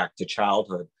going back to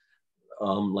childhood,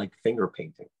 like finger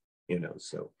painting, you know.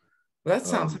 So that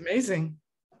sounds amazing.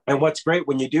 And what's great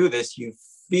when you do this, you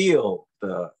feel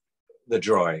the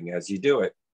drawing as you do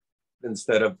it,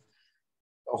 instead of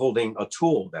holding a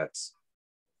tool that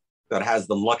has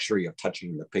the luxury of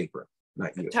touching the paper,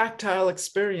 not you. Tactile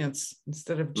experience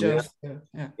instead of just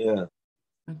yeah.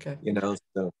 Okay. You know,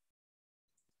 so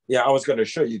yeah, I was going to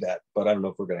show you that, but I don't know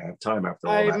if we're going to have time after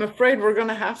all that. I'm afraid we're going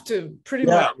to have to pretty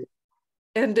much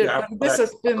end it. But this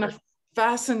has been a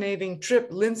fascinating trip.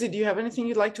 Lindsay, do you have anything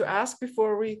you'd like to ask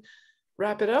before we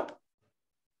wrap it up?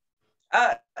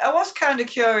 I was kind of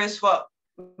curious what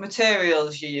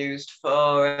materials you used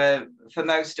for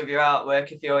most of your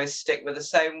artwork, if you always stick with the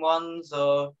same ones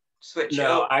or switch it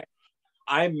up.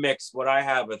 I mix. What I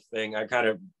have a thing, I kind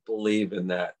of believe in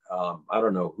that. I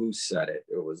don't know who said it.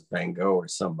 It was Van Gogh or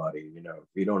somebody. You know, if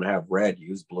you don't have red,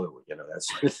 use blue. You know, that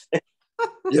sort of thing.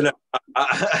 You know,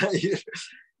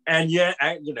 and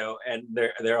you know, and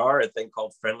there are a thing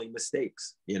called friendly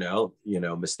mistakes. You know,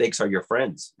 mistakes are your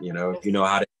friends. You know, if you know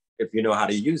how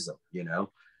to use them. You know,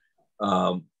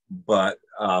 but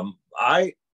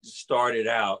I started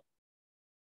out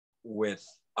with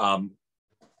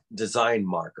design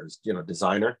markers, you know,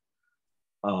 designer,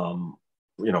 you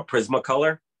know,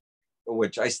 Prismacolor,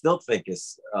 which I still think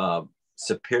is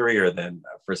superior than,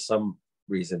 for some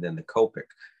reason, than the Copic.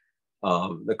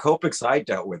 The Copics I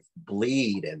dealt with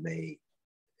bleed, and they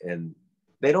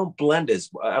don't blend as,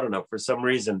 I don't know, for some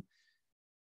reason,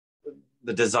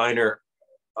 the designer,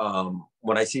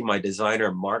 when I see my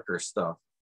designer marker stuff,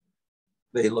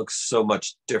 they look so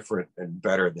much different and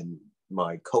better than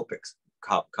my Copic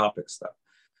stuff.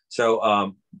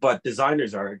 So, but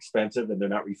designers are expensive and they're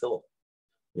not refillable,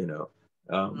 you know.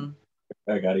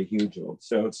 I got a huge one.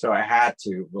 So I had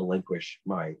to relinquish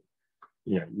my,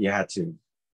 you had to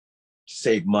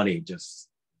save money, just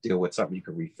deal with something you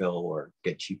could refill or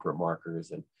get cheaper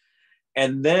markers.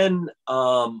 And then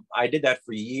I did that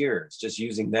for years, just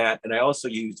using that. And I also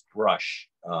used brush.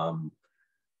 I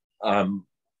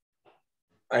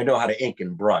know how to ink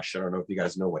and brush. I don't know if you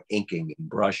guys know what inking and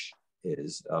brush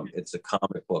is. It's a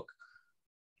comic book.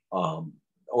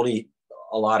 Only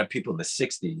a lot of people in the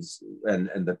 60s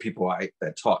and the people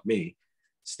that taught me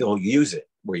still use it,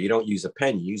 where you don't use a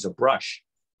pen, you use a brush,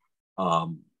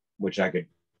 which I could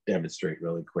demonstrate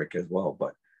really quick as well.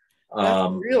 But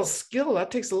that's a real skill.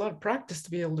 That takes a lot of practice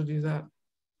to be able to do that.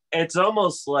 It's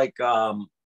almost like,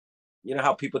 you know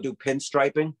how people do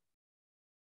pinstriping?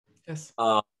 Yes.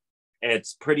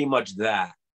 It's pretty much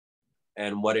that.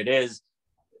 And what it is,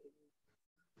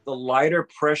 the lighter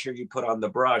pressure you put on the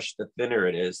brush, the thinner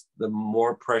it is. The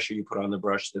more pressure you put on the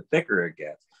brush, the thicker it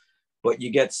gets. But you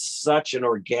get such an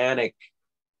organic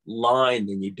line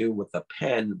than you do with a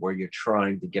pen, where you're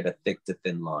trying to get a thick to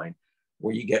thin line,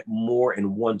 where you get more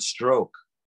in one stroke,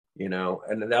 you know.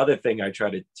 And the other thing I try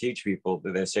to teach people,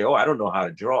 that they say, oh, I don't know how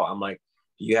to draw. I'm like,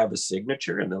 do you have a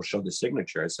signature? And they'll show the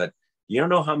signature. I said, you don't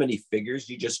know how many figures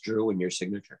you just drew in your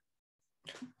signature.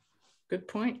 Good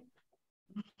point.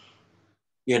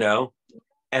 You know,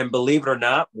 and believe it or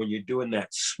not, when you're doing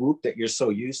that swoop that you're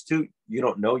so used to, you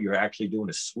don't know you're actually doing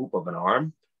a swoop of an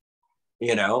arm,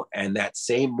 you know, and that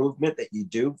same movement that you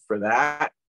do for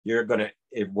that, you're going to,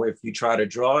 if you try to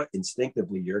draw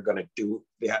instinctively, you're going to do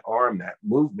that arm, that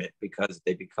movement, because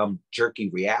they become jerky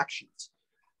reactions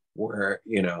where,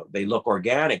 you know, they look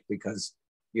organic because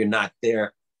you're not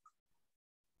there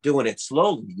doing it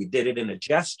slowly. You did it in a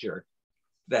gesture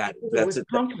that's with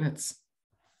confidence.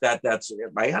 That's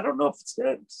I don't know if it's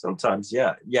that. Sometimes,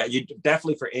 yeah, you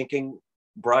definitely, for inking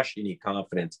brush, you need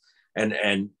confidence, and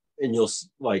you'll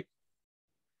like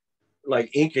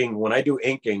inking. When I do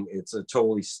inking, it's a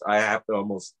totally, I have to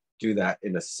almost do that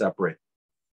in a separate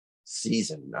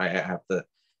season. I have to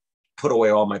put away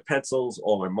all my pencils,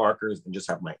 all my markers, and just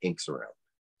have my inks around,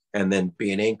 and then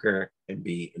be an inker and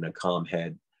be in a calm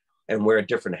head and wear a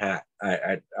different hat.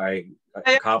 I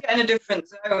get in a different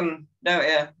zone, don't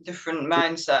you? Different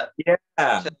mindset.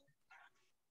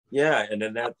 Yeah, and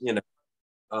then that, you know,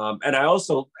 and I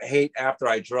also hate, after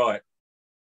I draw it,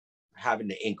 having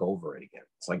to ink over it again.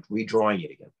 It's like redrawing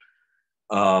it again.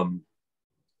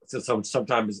 So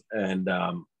sometimes, and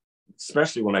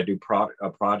especially when I do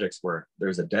projects where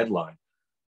there's a deadline,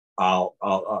 I'll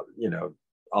you know,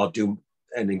 I'll do,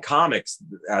 and in comics,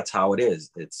 that's how it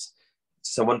is. It's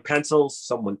someone pencils,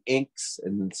 someone inks,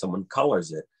 and someone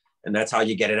colors it, and that's how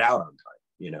you get it out on time,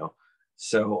 you know.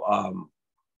 So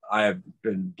I have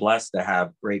been blessed to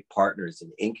have great partners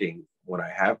in inking when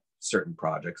I have certain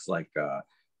projects, like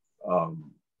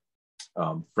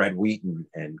Fred Wheaton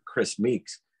and Chris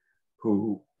Meeks,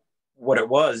 who, what it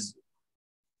was,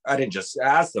 I didn't just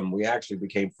ask them, we actually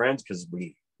became friends because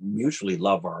we mutually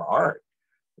love our art.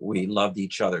 We loved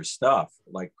each other's stuff.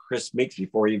 Like Chris Meeks,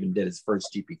 before he even did his first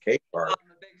GPK card.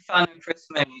 I'm a big fan of Chris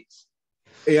Meeks.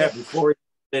 Yeah, before he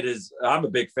did his, I'm a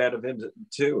big fan of him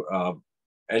too.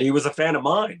 And he was a fan of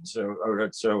mine.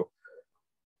 So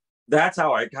that's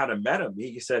how I kind of met him.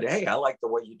 He said, hey, I like the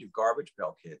way you do Garbage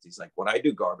Pail Kids. He's like, when I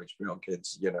do Garbage Pail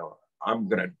Kids, you know, I'm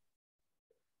going to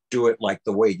do it like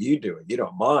the way you do it. You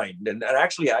don't mind. And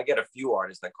actually, I get a few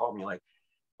artists that call me like,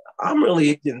 I'm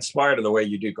really inspired of the way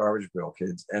you do Garbage Pail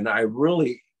Kids. And I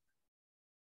really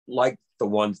like the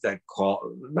ones that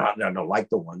call, not like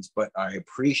the ones, but I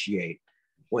appreciate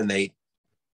when they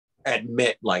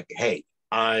admit like, hey,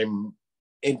 I'm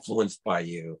influenced by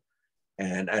you.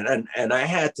 And I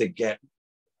had to get,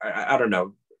 I don't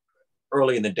know,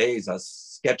 early in the days, us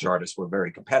sketch artists were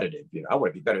very competitive. You know, I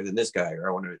want to be better than this guy, or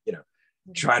I want to, you know,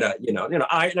 try to,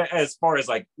 I, as far as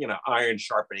like, you know, iron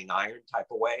sharpening iron type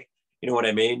of way. You know what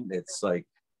I mean? It's like,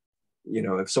 you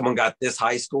know, if someone got this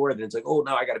high score, then it's like, oh,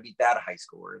 now I got to beat that high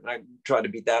score. And I try to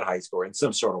beat that high score in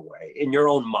some sort of way, in your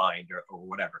own mind or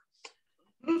whatever.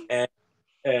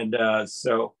 And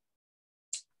so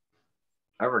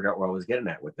I forgot where I was getting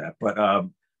at with that.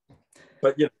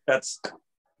 But you know, that's,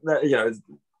 you know,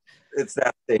 it's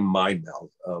that same mind meld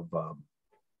of,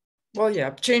 well, yeah,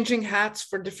 changing hats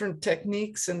for different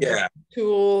techniques and yeah,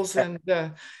 tools and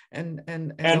with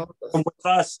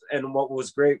us, and what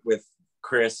was great with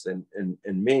Chris and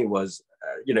me was,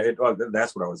 you know,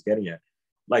 that's what I was getting at.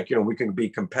 Like, you know, we can be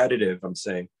competitive, I'm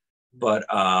saying, but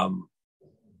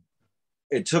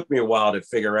it took me a while to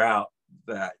figure out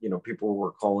that, you know, people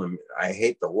were calling, I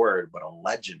hate the word, but a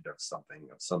legend of something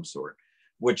of some sort,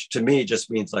 which to me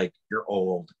just means like you're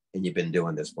old and you've been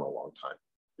doing this for a long time.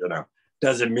 You know,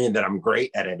 doesn't mean that I'm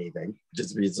great at anything. It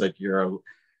just means like you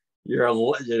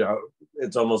know,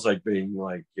 it's almost like being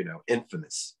like, you know,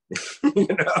 infamous, you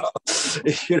know,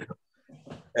 you know,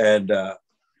 and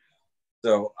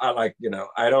so I like, you know,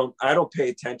 I don't pay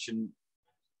attention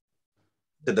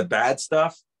to the bad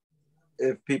stuff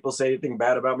if people say anything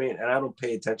bad about me, and I don't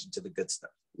pay attention to the good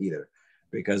stuff either,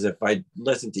 because if I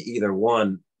listen to either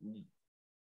one,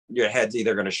 your head's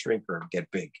either going to shrink or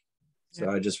get big. So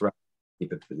I just rather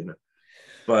keep it, you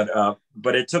know.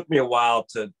 But it took me a while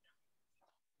to.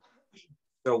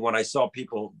 So when I saw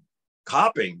people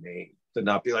copying me, to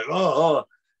not be like, oh,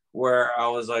 where I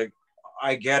was like,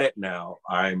 I get it now.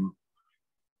 I'm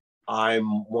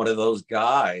one of those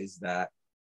guys that,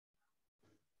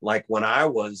 like when I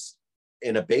was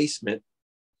in a basement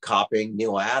copying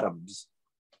Neil Adams,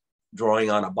 drawing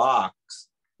on a box,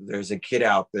 there's a kid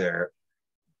out there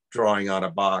drawing on a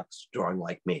box, drawing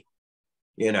like me,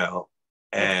 you know.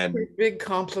 And that's a big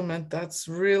compliment. That's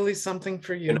really something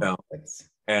for you. You know,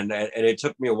 and it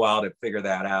took me a while to figure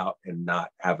that out and not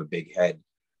have a big head,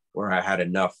 where I had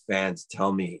enough fans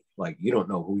tell me like, you don't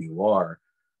know who you are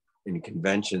in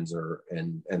conventions, or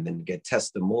and then get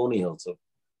testimonials of,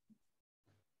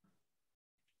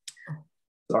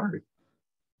 sorry.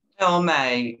 Oh,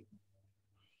 mate.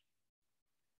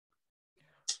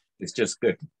 It's just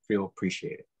good to feel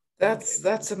appreciated.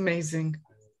 That's amazing.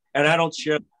 And I don't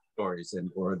share stories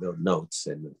or the notes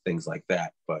and things like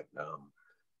that, but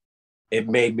it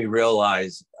made me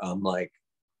realize I'm like,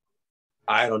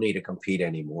 I don't need to compete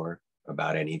anymore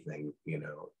about anything. You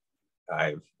know,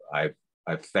 I've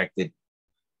affected,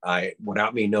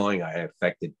 without me knowing, I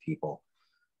affected people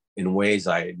in ways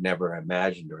I never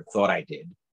imagined or thought I did,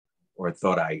 or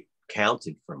thought I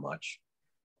counted for much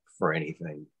for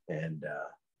anything. And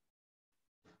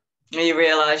you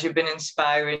realize you've been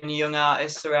inspiring young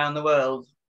artists around the world.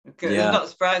 Yeah. It's not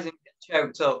surprising to get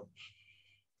choked up.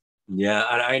 Yeah,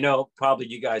 and I know probably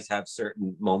you guys have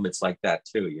certain moments like that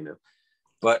too, you know.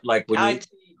 But like when I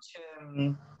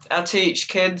teach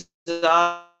kids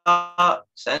art,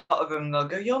 and a lot of them, they'll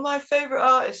go, "You're my favorite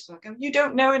artist." And I go, "You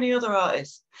don't know any other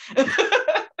artists."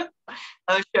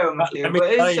 I'll show them a few, but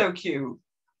it's so cute.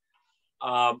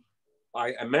 I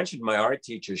mentioned my art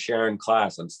teacher, Sharon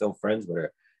Class. I'm still friends with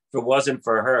her. If it wasn't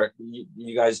for her,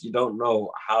 you guys, you don't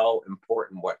know how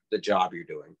important what the job you're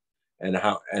doing, and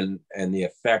how and the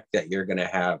effect that you're going to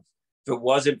have. If it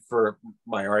wasn't for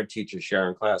my art teacher,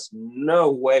 Sharon Class,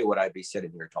 no way would I be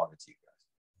sitting here talking to you guys.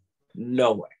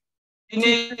 No way. You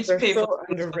need people so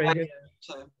underrated.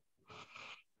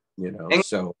 You know,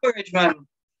 so encouragement,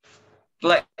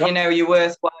 like, you know, you're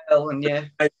worthwhile, and you have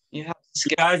to you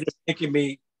guys are making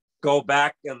me go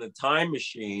back in the time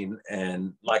machine,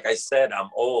 and like I said, I'm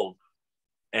old,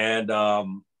 and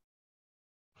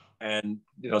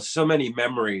you know, so many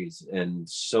memories and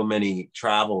so many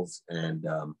travels, and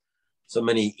so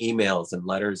many emails and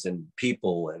letters and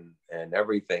people and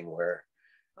everything, where,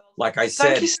 like I said,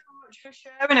 thank you so much for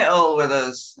sharing it all with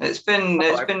us. It's been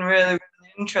really, really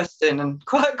interesting and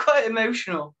quite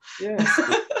emotional. Yeah.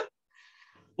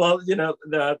 Well, you know,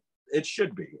 it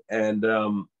should be, and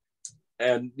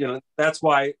you know, that's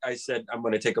why I said I'm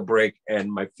going to take a break, and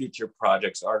my future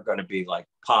projects are going to be like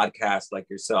podcasts like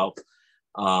yourself,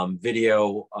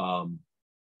 video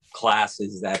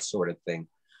classes, that sort of thing.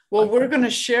 Well, we're going to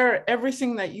share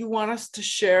everything that you want us to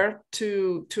share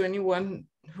to anyone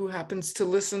who happens to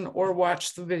listen or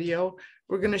watch the video.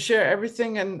 We're going to share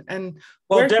everything, and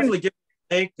well, definitely give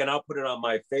me a link, and I'll put it on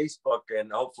my Facebook,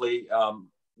 and hopefully,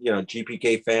 you know,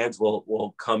 GPK fans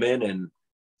will come in, and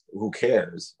who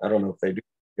cares? I don't know if they do.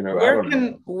 You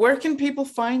know, where can people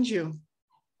find you?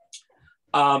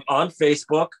 On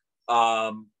Facebook.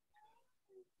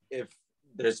 If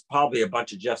there's probably a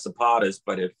bunch of Jeff Zapatas,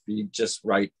 but if you just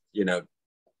write, you know,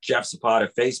 Jeff Zapata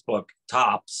Facebook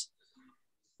tops,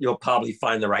 you'll probably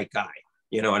find the right guy.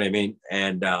 You know what I mean?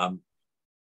 And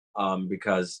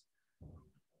because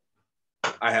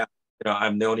I have, you know,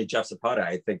 I'm the only Jeff Zapata,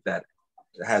 I think, that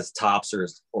has tops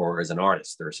or is an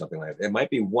artist or something like that. It might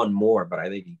be one more, but I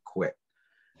think he quit.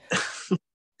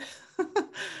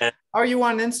 Are you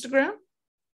on Instagram?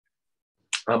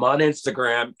 I'm on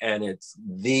Instagram, and it's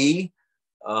the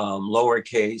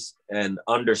lowercase and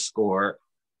underscore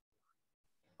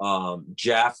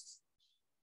Jeff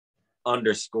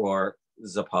underscore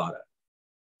Zapata.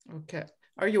 Okay.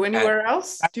 Are you anywhere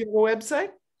else? Do you have a website?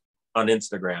 On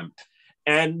Instagram.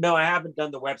 And no, I haven't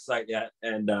done the website yet.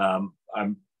 And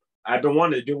I've been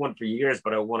wanting to do one for years,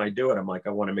 but when I do it, I'm like, I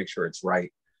want to make sure it's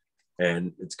right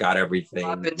and it's got everything.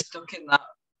 I've been stuck in that.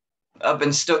 I've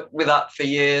been stuck with that for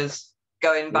years,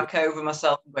 going back over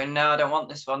myself and going, no, I don't want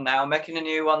this one now. Making a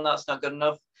new one, that's not good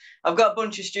enough. I've got a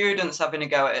bunch of students having a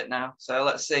go at it now. So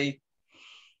let's see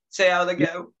how they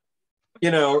go.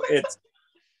 You know,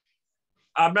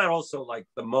 I'm not also like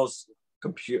the most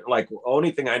like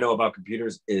only thing I know about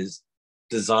computers is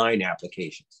design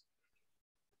applications.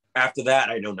 After that,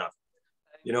 I know nothing.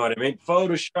 You know what I mean?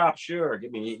 Photoshop, sure.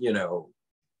 Give me,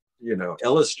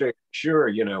 Illustrator, sure,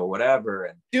 whatever.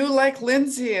 And do like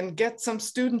Lindsay and get some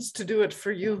students to do it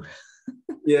for you.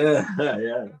 Yeah.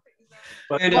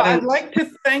 But, well, I'd like to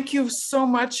thank you so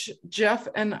much, Jeff,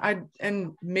 and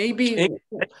maybe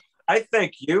I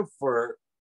thank you for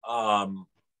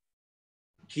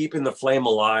keeping the flame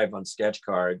alive on sketch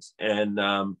cards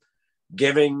and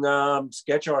giving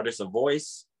sketch artists a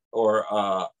voice, or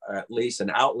at least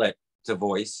an outlet to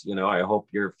voice. I hope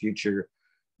your future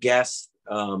guests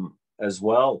as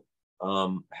well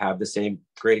have the same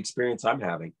great experience I'm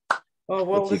having. Oh,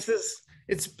 well,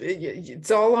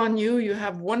 it's all on you. You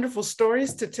have wonderful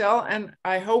stories to tell, and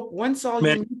I hope once all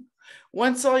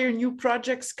your new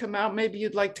projects come out, maybe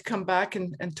you'd like to come back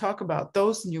and talk about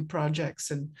those new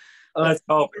projects. And let's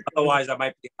hope. Otherwise, I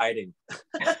might be hiding.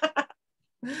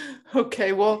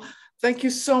 Okay, well, thank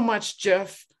you so much,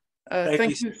 Jeff.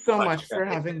 Thank you so much for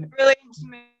having me. Brilliant to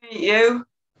meet you.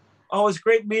 Oh, it's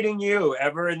great meeting you,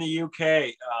 ever in the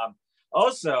UK.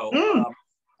 Also,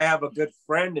 I have a good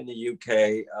friend in the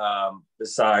UK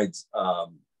besides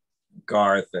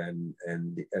Garth and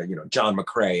John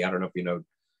McCrae. I don't know if you know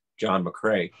John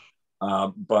McCrae,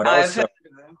 but also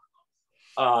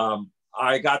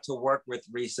I got to work with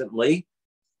recently,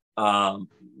 and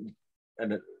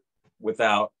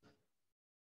without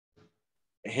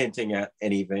hinting at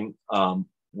anything,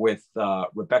 with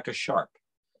Rebecca Sharp,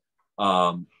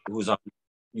 who's on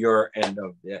your end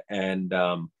of it, and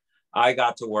I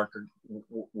got to work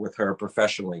with her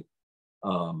professionally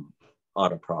on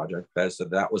a project. So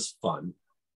that was fun,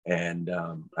 and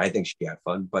I think she had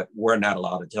fun. But we're not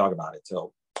allowed to talk about it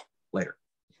till later.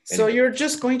 So you're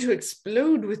just going to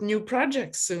explode with new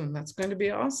projects soon. That's going to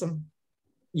be awesome.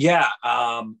 Yeah,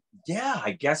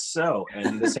 I guess so.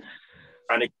 And this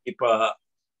trying to keep a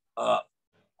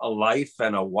life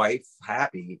and a wife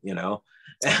happy, and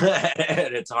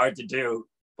it's hard to do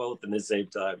both in the same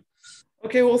time.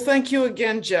 Okay, well, thank you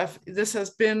again, Jeff. This has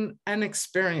been an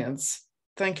experience.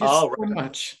 Thank you so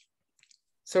much.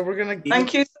 So we're gonna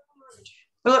thank you so much.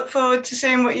 We look forward to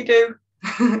seeing what you do.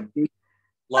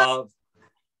 Love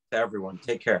to everyone.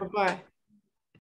 Take care. Bye-bye.